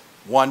ever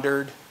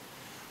wondered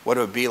what it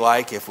would be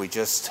like if we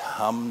just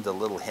hummed a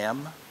little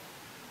hymn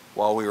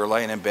while we were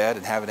laying in bed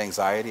and having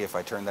anxiety, if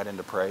I turned that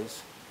into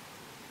praise?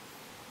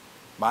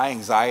 My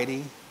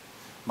anxiety,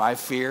 my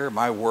fear,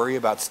 my worry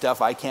about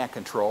stuff I can't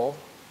control,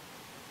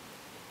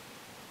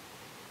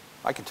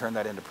 I can turn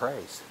that into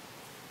praise.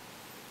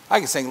 I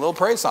can sing a little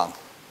praise song.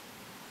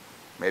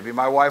 Maybe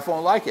my wife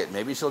won't like it.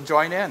 Maybe she'll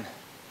join in.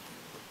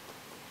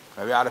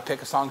 Maybe I ought to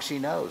pick a song she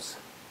knows.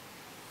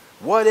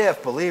 What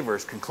if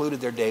believers concluded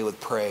their day with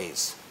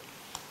praise?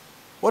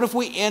 What if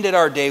we ended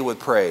our day with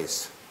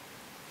praise?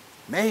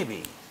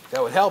 Maybe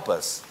that would help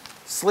us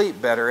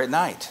sleep better at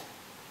night.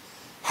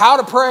 How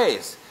to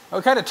praise?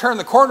 We kind of turn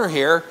the corner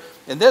here.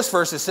 In this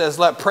verse it says,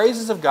 let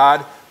praises of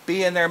God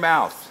be in their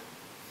mouth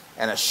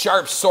and a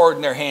sharp sword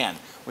in their hand.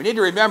 We need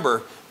to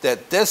remember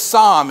that this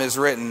psalm is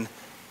written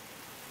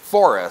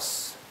for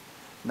us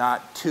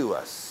not to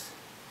us.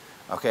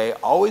 Okay,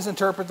 always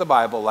interpret the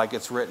Bible like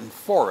it's written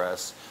for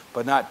us,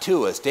 but not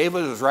to us.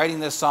 David was writing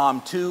this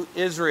psalm to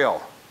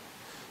Israel.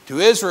 To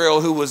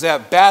Israel, who was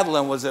at battle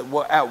and was at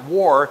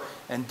war,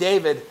 and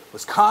David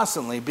was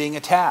constantly being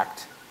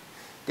attacked.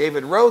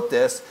 David wrote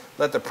this,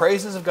 let the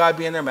praises of God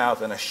be in their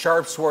mouth and a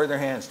sharp sword in their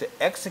hands to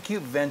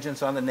execute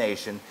vengeance on the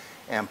nation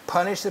and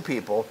punish the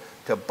people,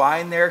 to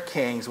bind their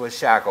kings with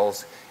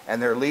shackles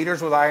and their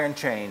leaders with iron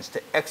chains,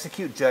 to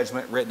execute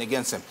judgment written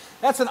against them.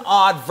 That's an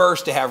odd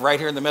verse to have right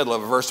here in the middle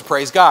of a verse to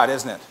praise God,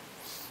 isn't it?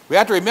 We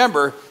have to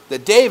remember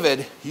that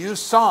David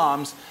used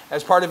Psalms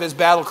as part of his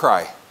battle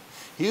cry.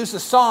 He used the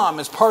Psalm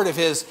as part of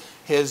his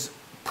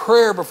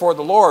prayer before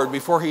the Lord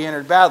before he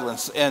entered battle.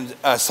 And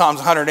Psalms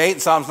 108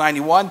 and Psalms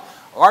 91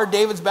 are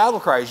David's battle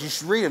cries. You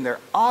should read them. They're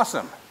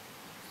awesome.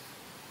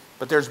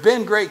 But there's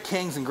been great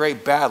kings and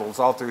great battles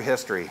all through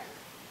history.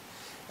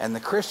 And the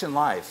Christian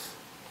life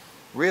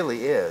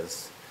really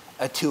is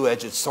a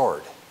two-edged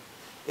sword,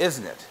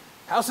 isn't it?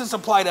 How does this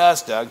apply to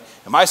us, Doug?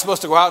 Am I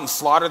supposed to go out and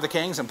slaughter the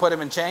kings and put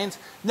them in chains?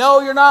 No,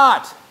 you're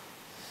not.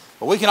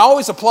 But we can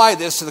always apply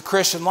this to the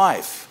Christian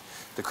life.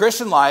 The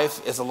Christian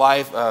life is a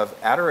life of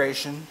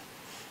adoration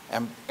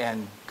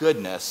and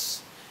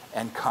goodness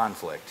and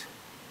conflict.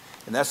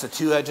 And that's a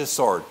two-edged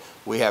sword.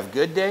 We have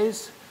good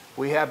days,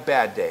 we have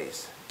bad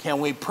days. Can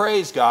we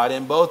praise God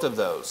in both of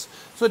those?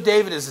 That's what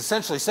David is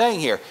essentially saying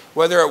here.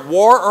 Whether at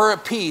war or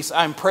at peace,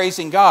 I'm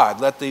praising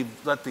God. Let the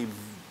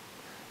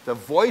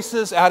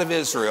voices out of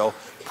Israel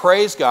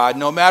praise God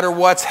no matter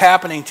what's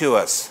happening to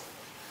us.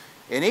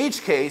 In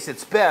each case,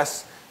 it's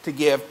best to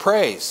give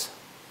praise.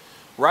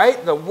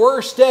 Right? The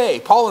worst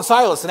day, Paul and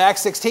Silas in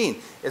Acts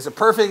 16 is a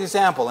perfect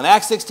example. In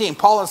Acts 16,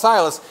 Paul and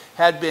Silas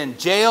had been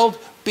jailed,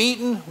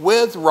 beaten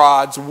with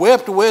rods,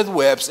 whipped with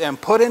whips,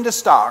 and put into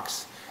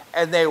stocks,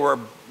 and they were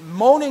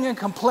moaning and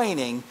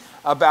complaining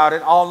about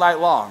it all night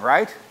long,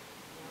 right?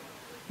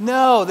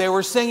 No, they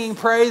were singing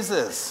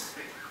praises.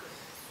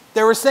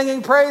 They were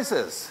singing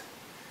praises.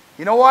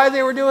 You know why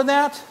they were doing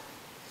that?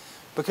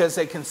 Because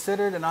they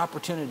considered an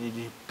opportunity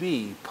to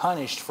be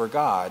punished for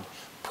God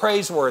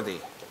praiseworthy.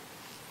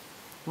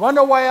 You want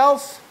to know why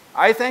else?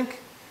 I think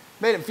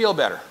made them feel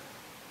better.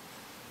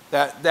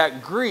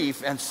 That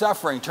grief and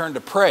suffering turned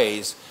to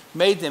praise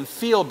made them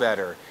feel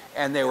better.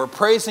 And they were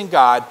praising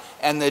God.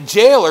 And the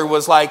jailer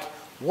was like,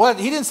 what?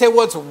 He didn't say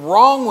what's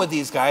wrong with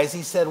these guys.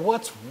 He said,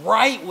 what's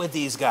right with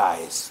these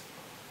guys?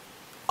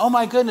 Oh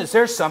my goodness,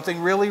 there's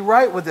something really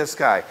right with this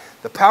guy.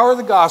 The power of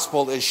the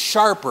gospel is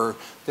sharper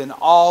than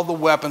all the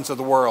weapons of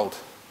the world.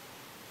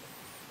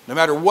 No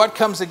matter what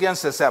comes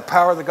against us, that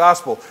power of the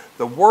gospel,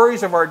 the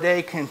worries of our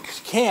day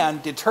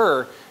can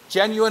deter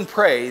genuine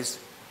praise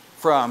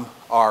from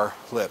our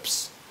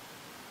lips.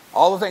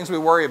 All the things we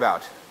worry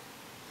about.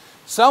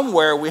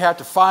 Somewhere we have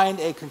to find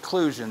a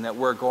conclusion that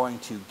we're going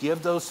to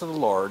give those to the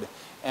Lord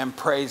and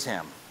praise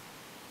Him.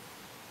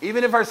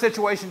 Even if our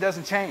situation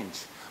doesn't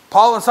change.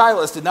 Paul and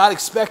Silas did not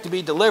expect to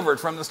be delivered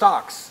from the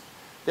stocks.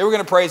 They were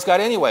going to praise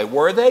God anyway.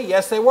 Were they?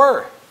 Yes, they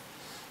were.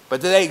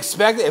 But did they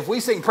expect that if we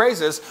sing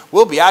praises,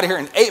 we'll be out of here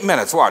in 8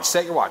 minutes? Watch.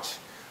 Set your watch.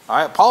 All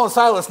right. Paul and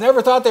Silas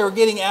never thought they were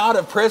getting out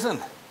of prison.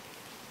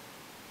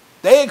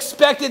 They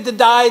expected to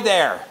die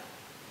there.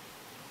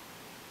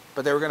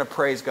 But they were going to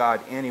praise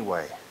God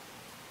anyway.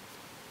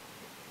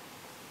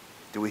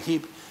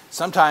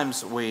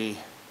 Sometimes we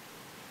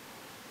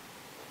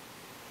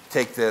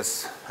take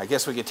this, I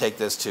guess we could take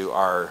this to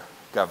our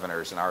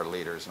governors and our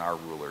leaders and our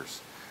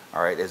rulers.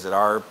 All right. Is it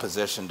our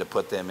position to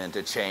put them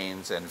into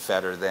chains and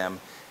fetter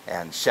them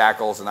and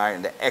shackles and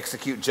iron to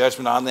execute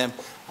judgment on them?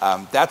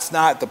 That's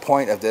not the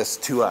point of this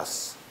to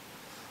us.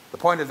 The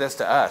point of this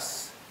to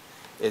us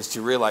is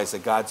to realize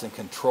that God's in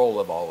control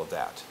of all of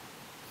that.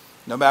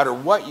 No matter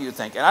what you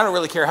think, and I don't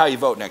really care how you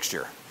vote next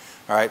year.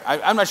 All right,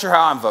 I'm not sure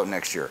how I'm voting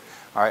next year.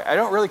 All right, I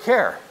don't really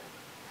care.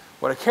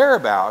 What I care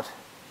about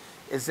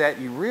is that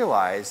you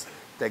realize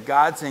that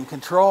God's in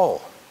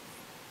control.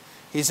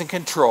 He's in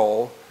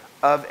control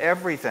of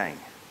everything.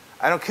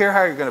 I don't care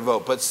how you're going to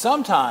vote, but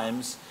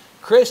sometimes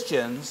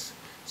Christians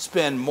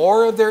spend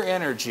more of their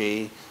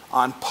energy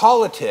on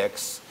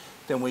politics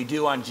than we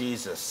do on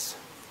Jesus.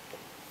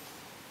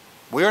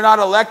 We are not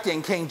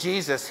electing King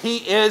Jesus. He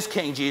is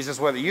King Jesus,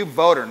 whether you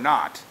vote or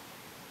not.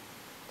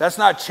 That's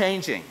not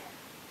changing.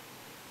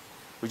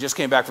 We just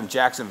came back from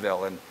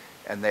Jacksonville,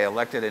 and they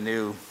elected a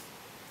new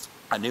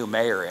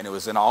mayor, and it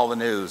was in all the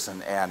news.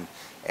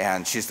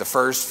 And she's the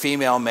first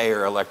female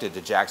mayor elected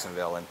to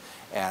Jacksonville,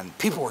 and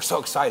people were so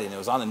excited. And it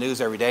was on the news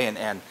every day,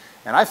 and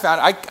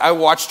I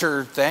watched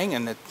her thing,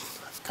 and I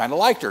kind of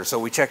liked her. So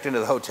we checked into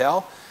the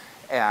hotel,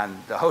 and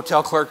the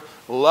hotel clerk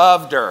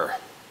loved her.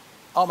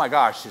 Oh my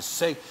gosh,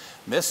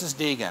 Mrs.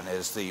 Deegan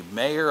is the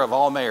mayor of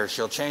all mayors.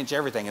 She'll change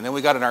everything. And then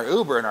we got in our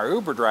Uber, and our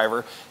Uber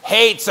driver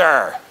hates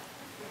her.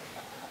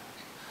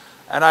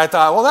 And I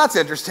thought, well, that's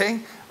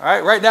interesting. All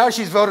right, right now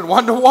she's voted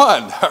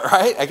 1-1. All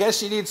right, I guess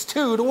she needs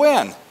 2 to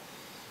win.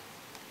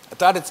 I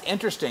thought it's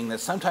interesting that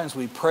sometimes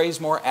we praise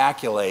more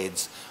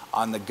accolades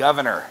on the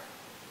governor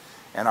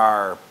and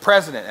our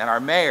president and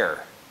our mayor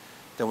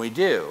than we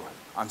do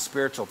on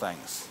spiritual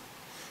things.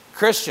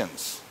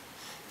 Christians,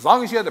 as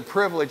long as you have the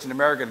privilege in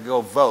America to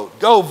go vote,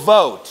 go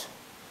vote.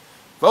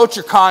 Vote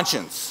your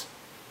conscience.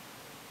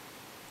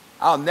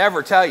 I'll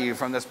never tell you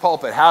from this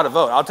pulpit how to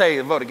vote. I'll tell you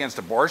to vote against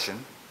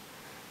abortion,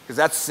 because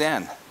that's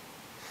sin.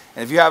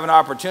 And if you have an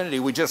opportunity,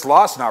 we just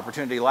lost an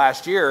opportunity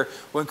last year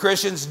when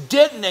Christians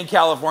didn't in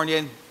California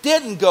and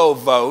didn't go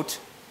vote,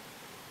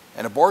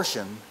 and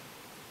abortion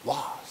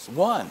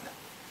won.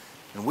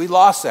 And we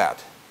lost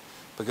that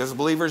because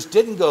believers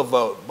didn't go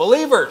vote.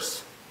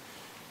 Believers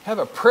have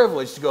a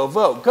privilege to go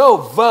vote. Go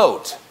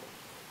vote.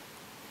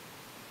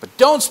 But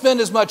don't spend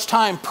as much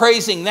time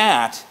praising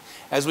that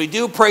as we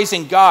do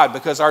praising God,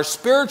 because our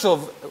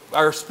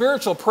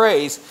spiritual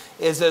praise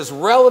is as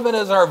relevant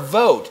as our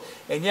vote.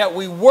 And yet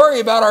we worry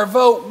about our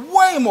vote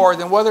way more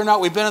than whether or not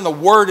we've been in the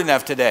Word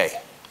enough today.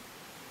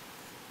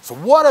 So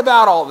what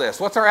about all this?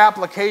 What's our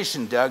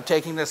application, Doug,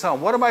 taking this home?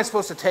 What am I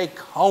supposed to take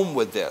home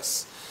with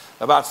this?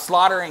 About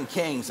slaughtering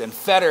kings and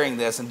fettering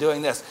this and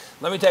doing this.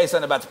 Let me tell you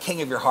something about the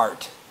king of your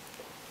heart.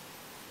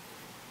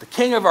 The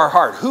king of our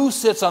heart. Who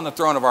sits on the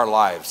throne of our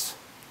lives?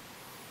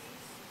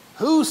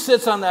 Who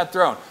sits on that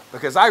throne?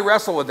 Because I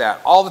wrestle with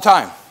that all the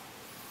time.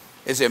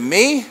 Is it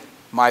me,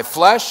 my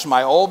flesh,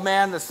 my old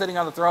man that's sitting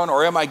on the throne,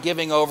 or am I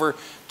giving over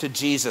to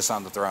Jesus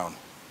on the throne?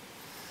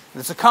 And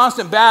it's a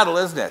constant battle,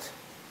 isn't it?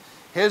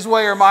 His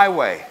way or my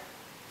way?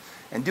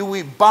 And do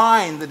we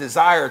bind the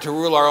desire to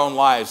rule our own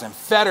lives and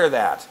fetter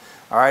that?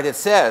 All right, it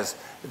says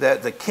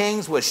that the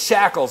kings with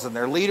shackles and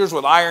their leaders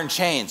with iron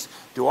chains.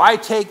 Do I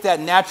take that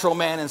natural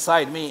man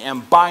inside me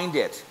and bind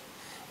it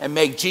and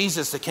make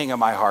Jesus the king of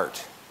my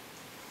heart?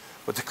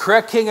 With the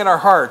correct king in our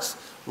hearts,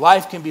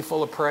 life can be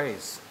full of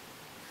praise.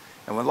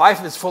 And when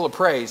life is full of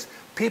praise,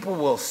 people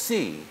will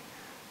see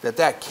that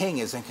that king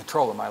is in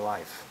control of my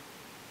life.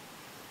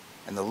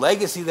 And the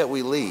legacy that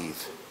we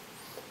leave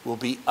will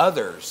be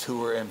others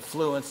who are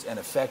influenced and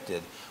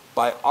affected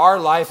by our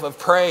life of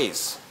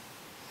praise.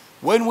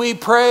 When we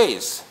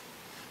praise,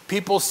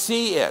 people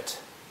see it.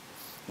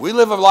 We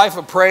live a life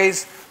of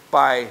praise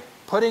by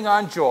putting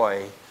on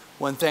joy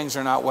when things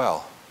are not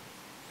well.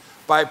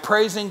 By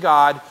praising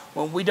God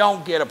when we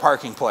don't get a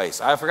parking place.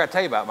 I forgot to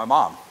tell you about my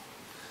mom.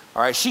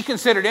 All right, she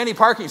considered any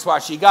parking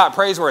spot she got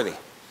praiseworthy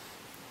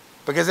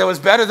because it was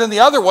better than the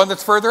other one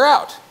that's further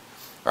out.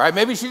 All right,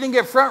 maybe she didn't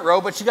get front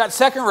row, but she got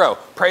second row.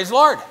 Praise the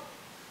Lord,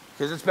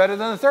 because it's better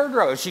than the third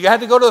row. If she had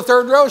to go to the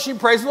third row, she'd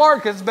praise the Lord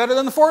because it's better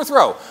than the fourth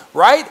row.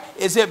 Right?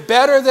 Is it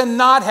better than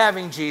not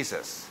having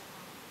Jesus?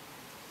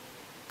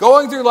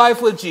 Going through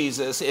life with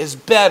Jesus is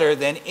better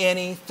than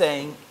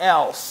anything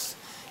else.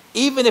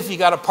 Even if you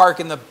got to park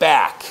in the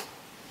back,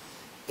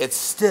 it's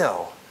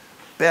still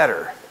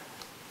better.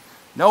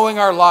 Knowing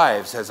our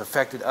lives has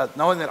affected,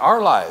 knowing that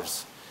our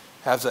lives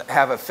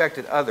have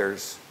affected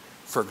others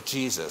for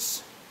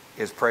Jesus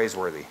is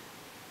praiseworthy.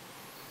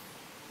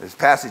 This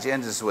passage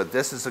ends with,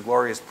 this is the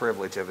glorious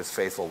privilege of his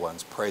faithful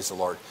ones. Praise the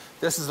Lord.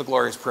 This is the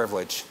glorious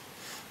privilege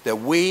that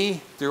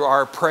we, through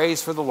our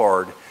praise for the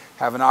Lord,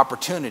 have an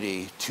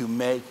opportunity to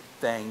make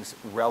things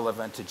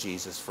relevant to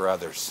Jesus for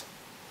others.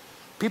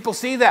 People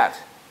see that.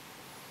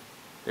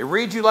 They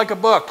read you like a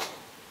book,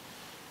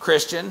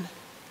 Christian.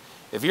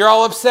 If you're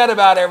all upset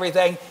about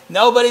everything,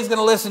 nobody's going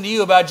to listen to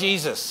you about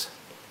Jesus.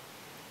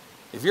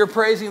 If you're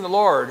praising the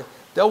Lord,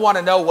 they'll want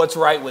to know what's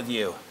right with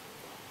you.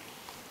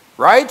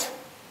 Right?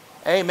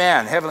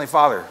 Amen. Heavenly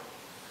Father,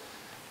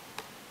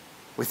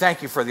 we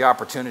thank you for the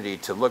opportunity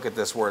to look at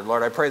this word.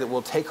 Lord, I pray that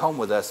we'll take home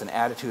with us an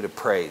attitude of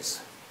praise,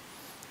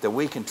 that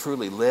we can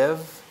truly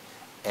live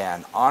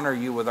and honor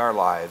you with our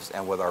lives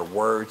and with our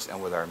words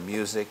and with our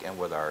music and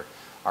with our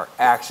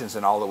actions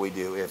and all that we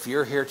do. If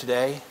you're here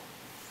today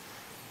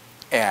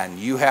and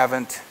you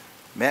haven't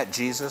met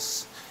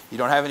Jesus, you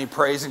don't have any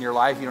praise in your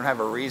life, you don't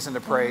have a reason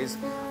to praise,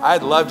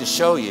 I'd love to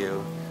show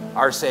you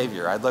our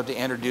Savior. I'd love to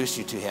introduce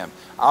you to him.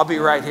 I'll be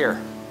right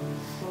here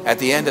at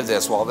the end of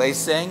this while they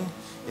sing.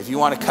 If you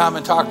want to come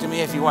and talk to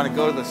me, if you want to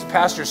go to the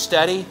pastor's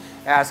study,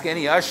 ask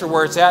any usher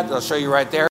where it's at, they'll show you right there.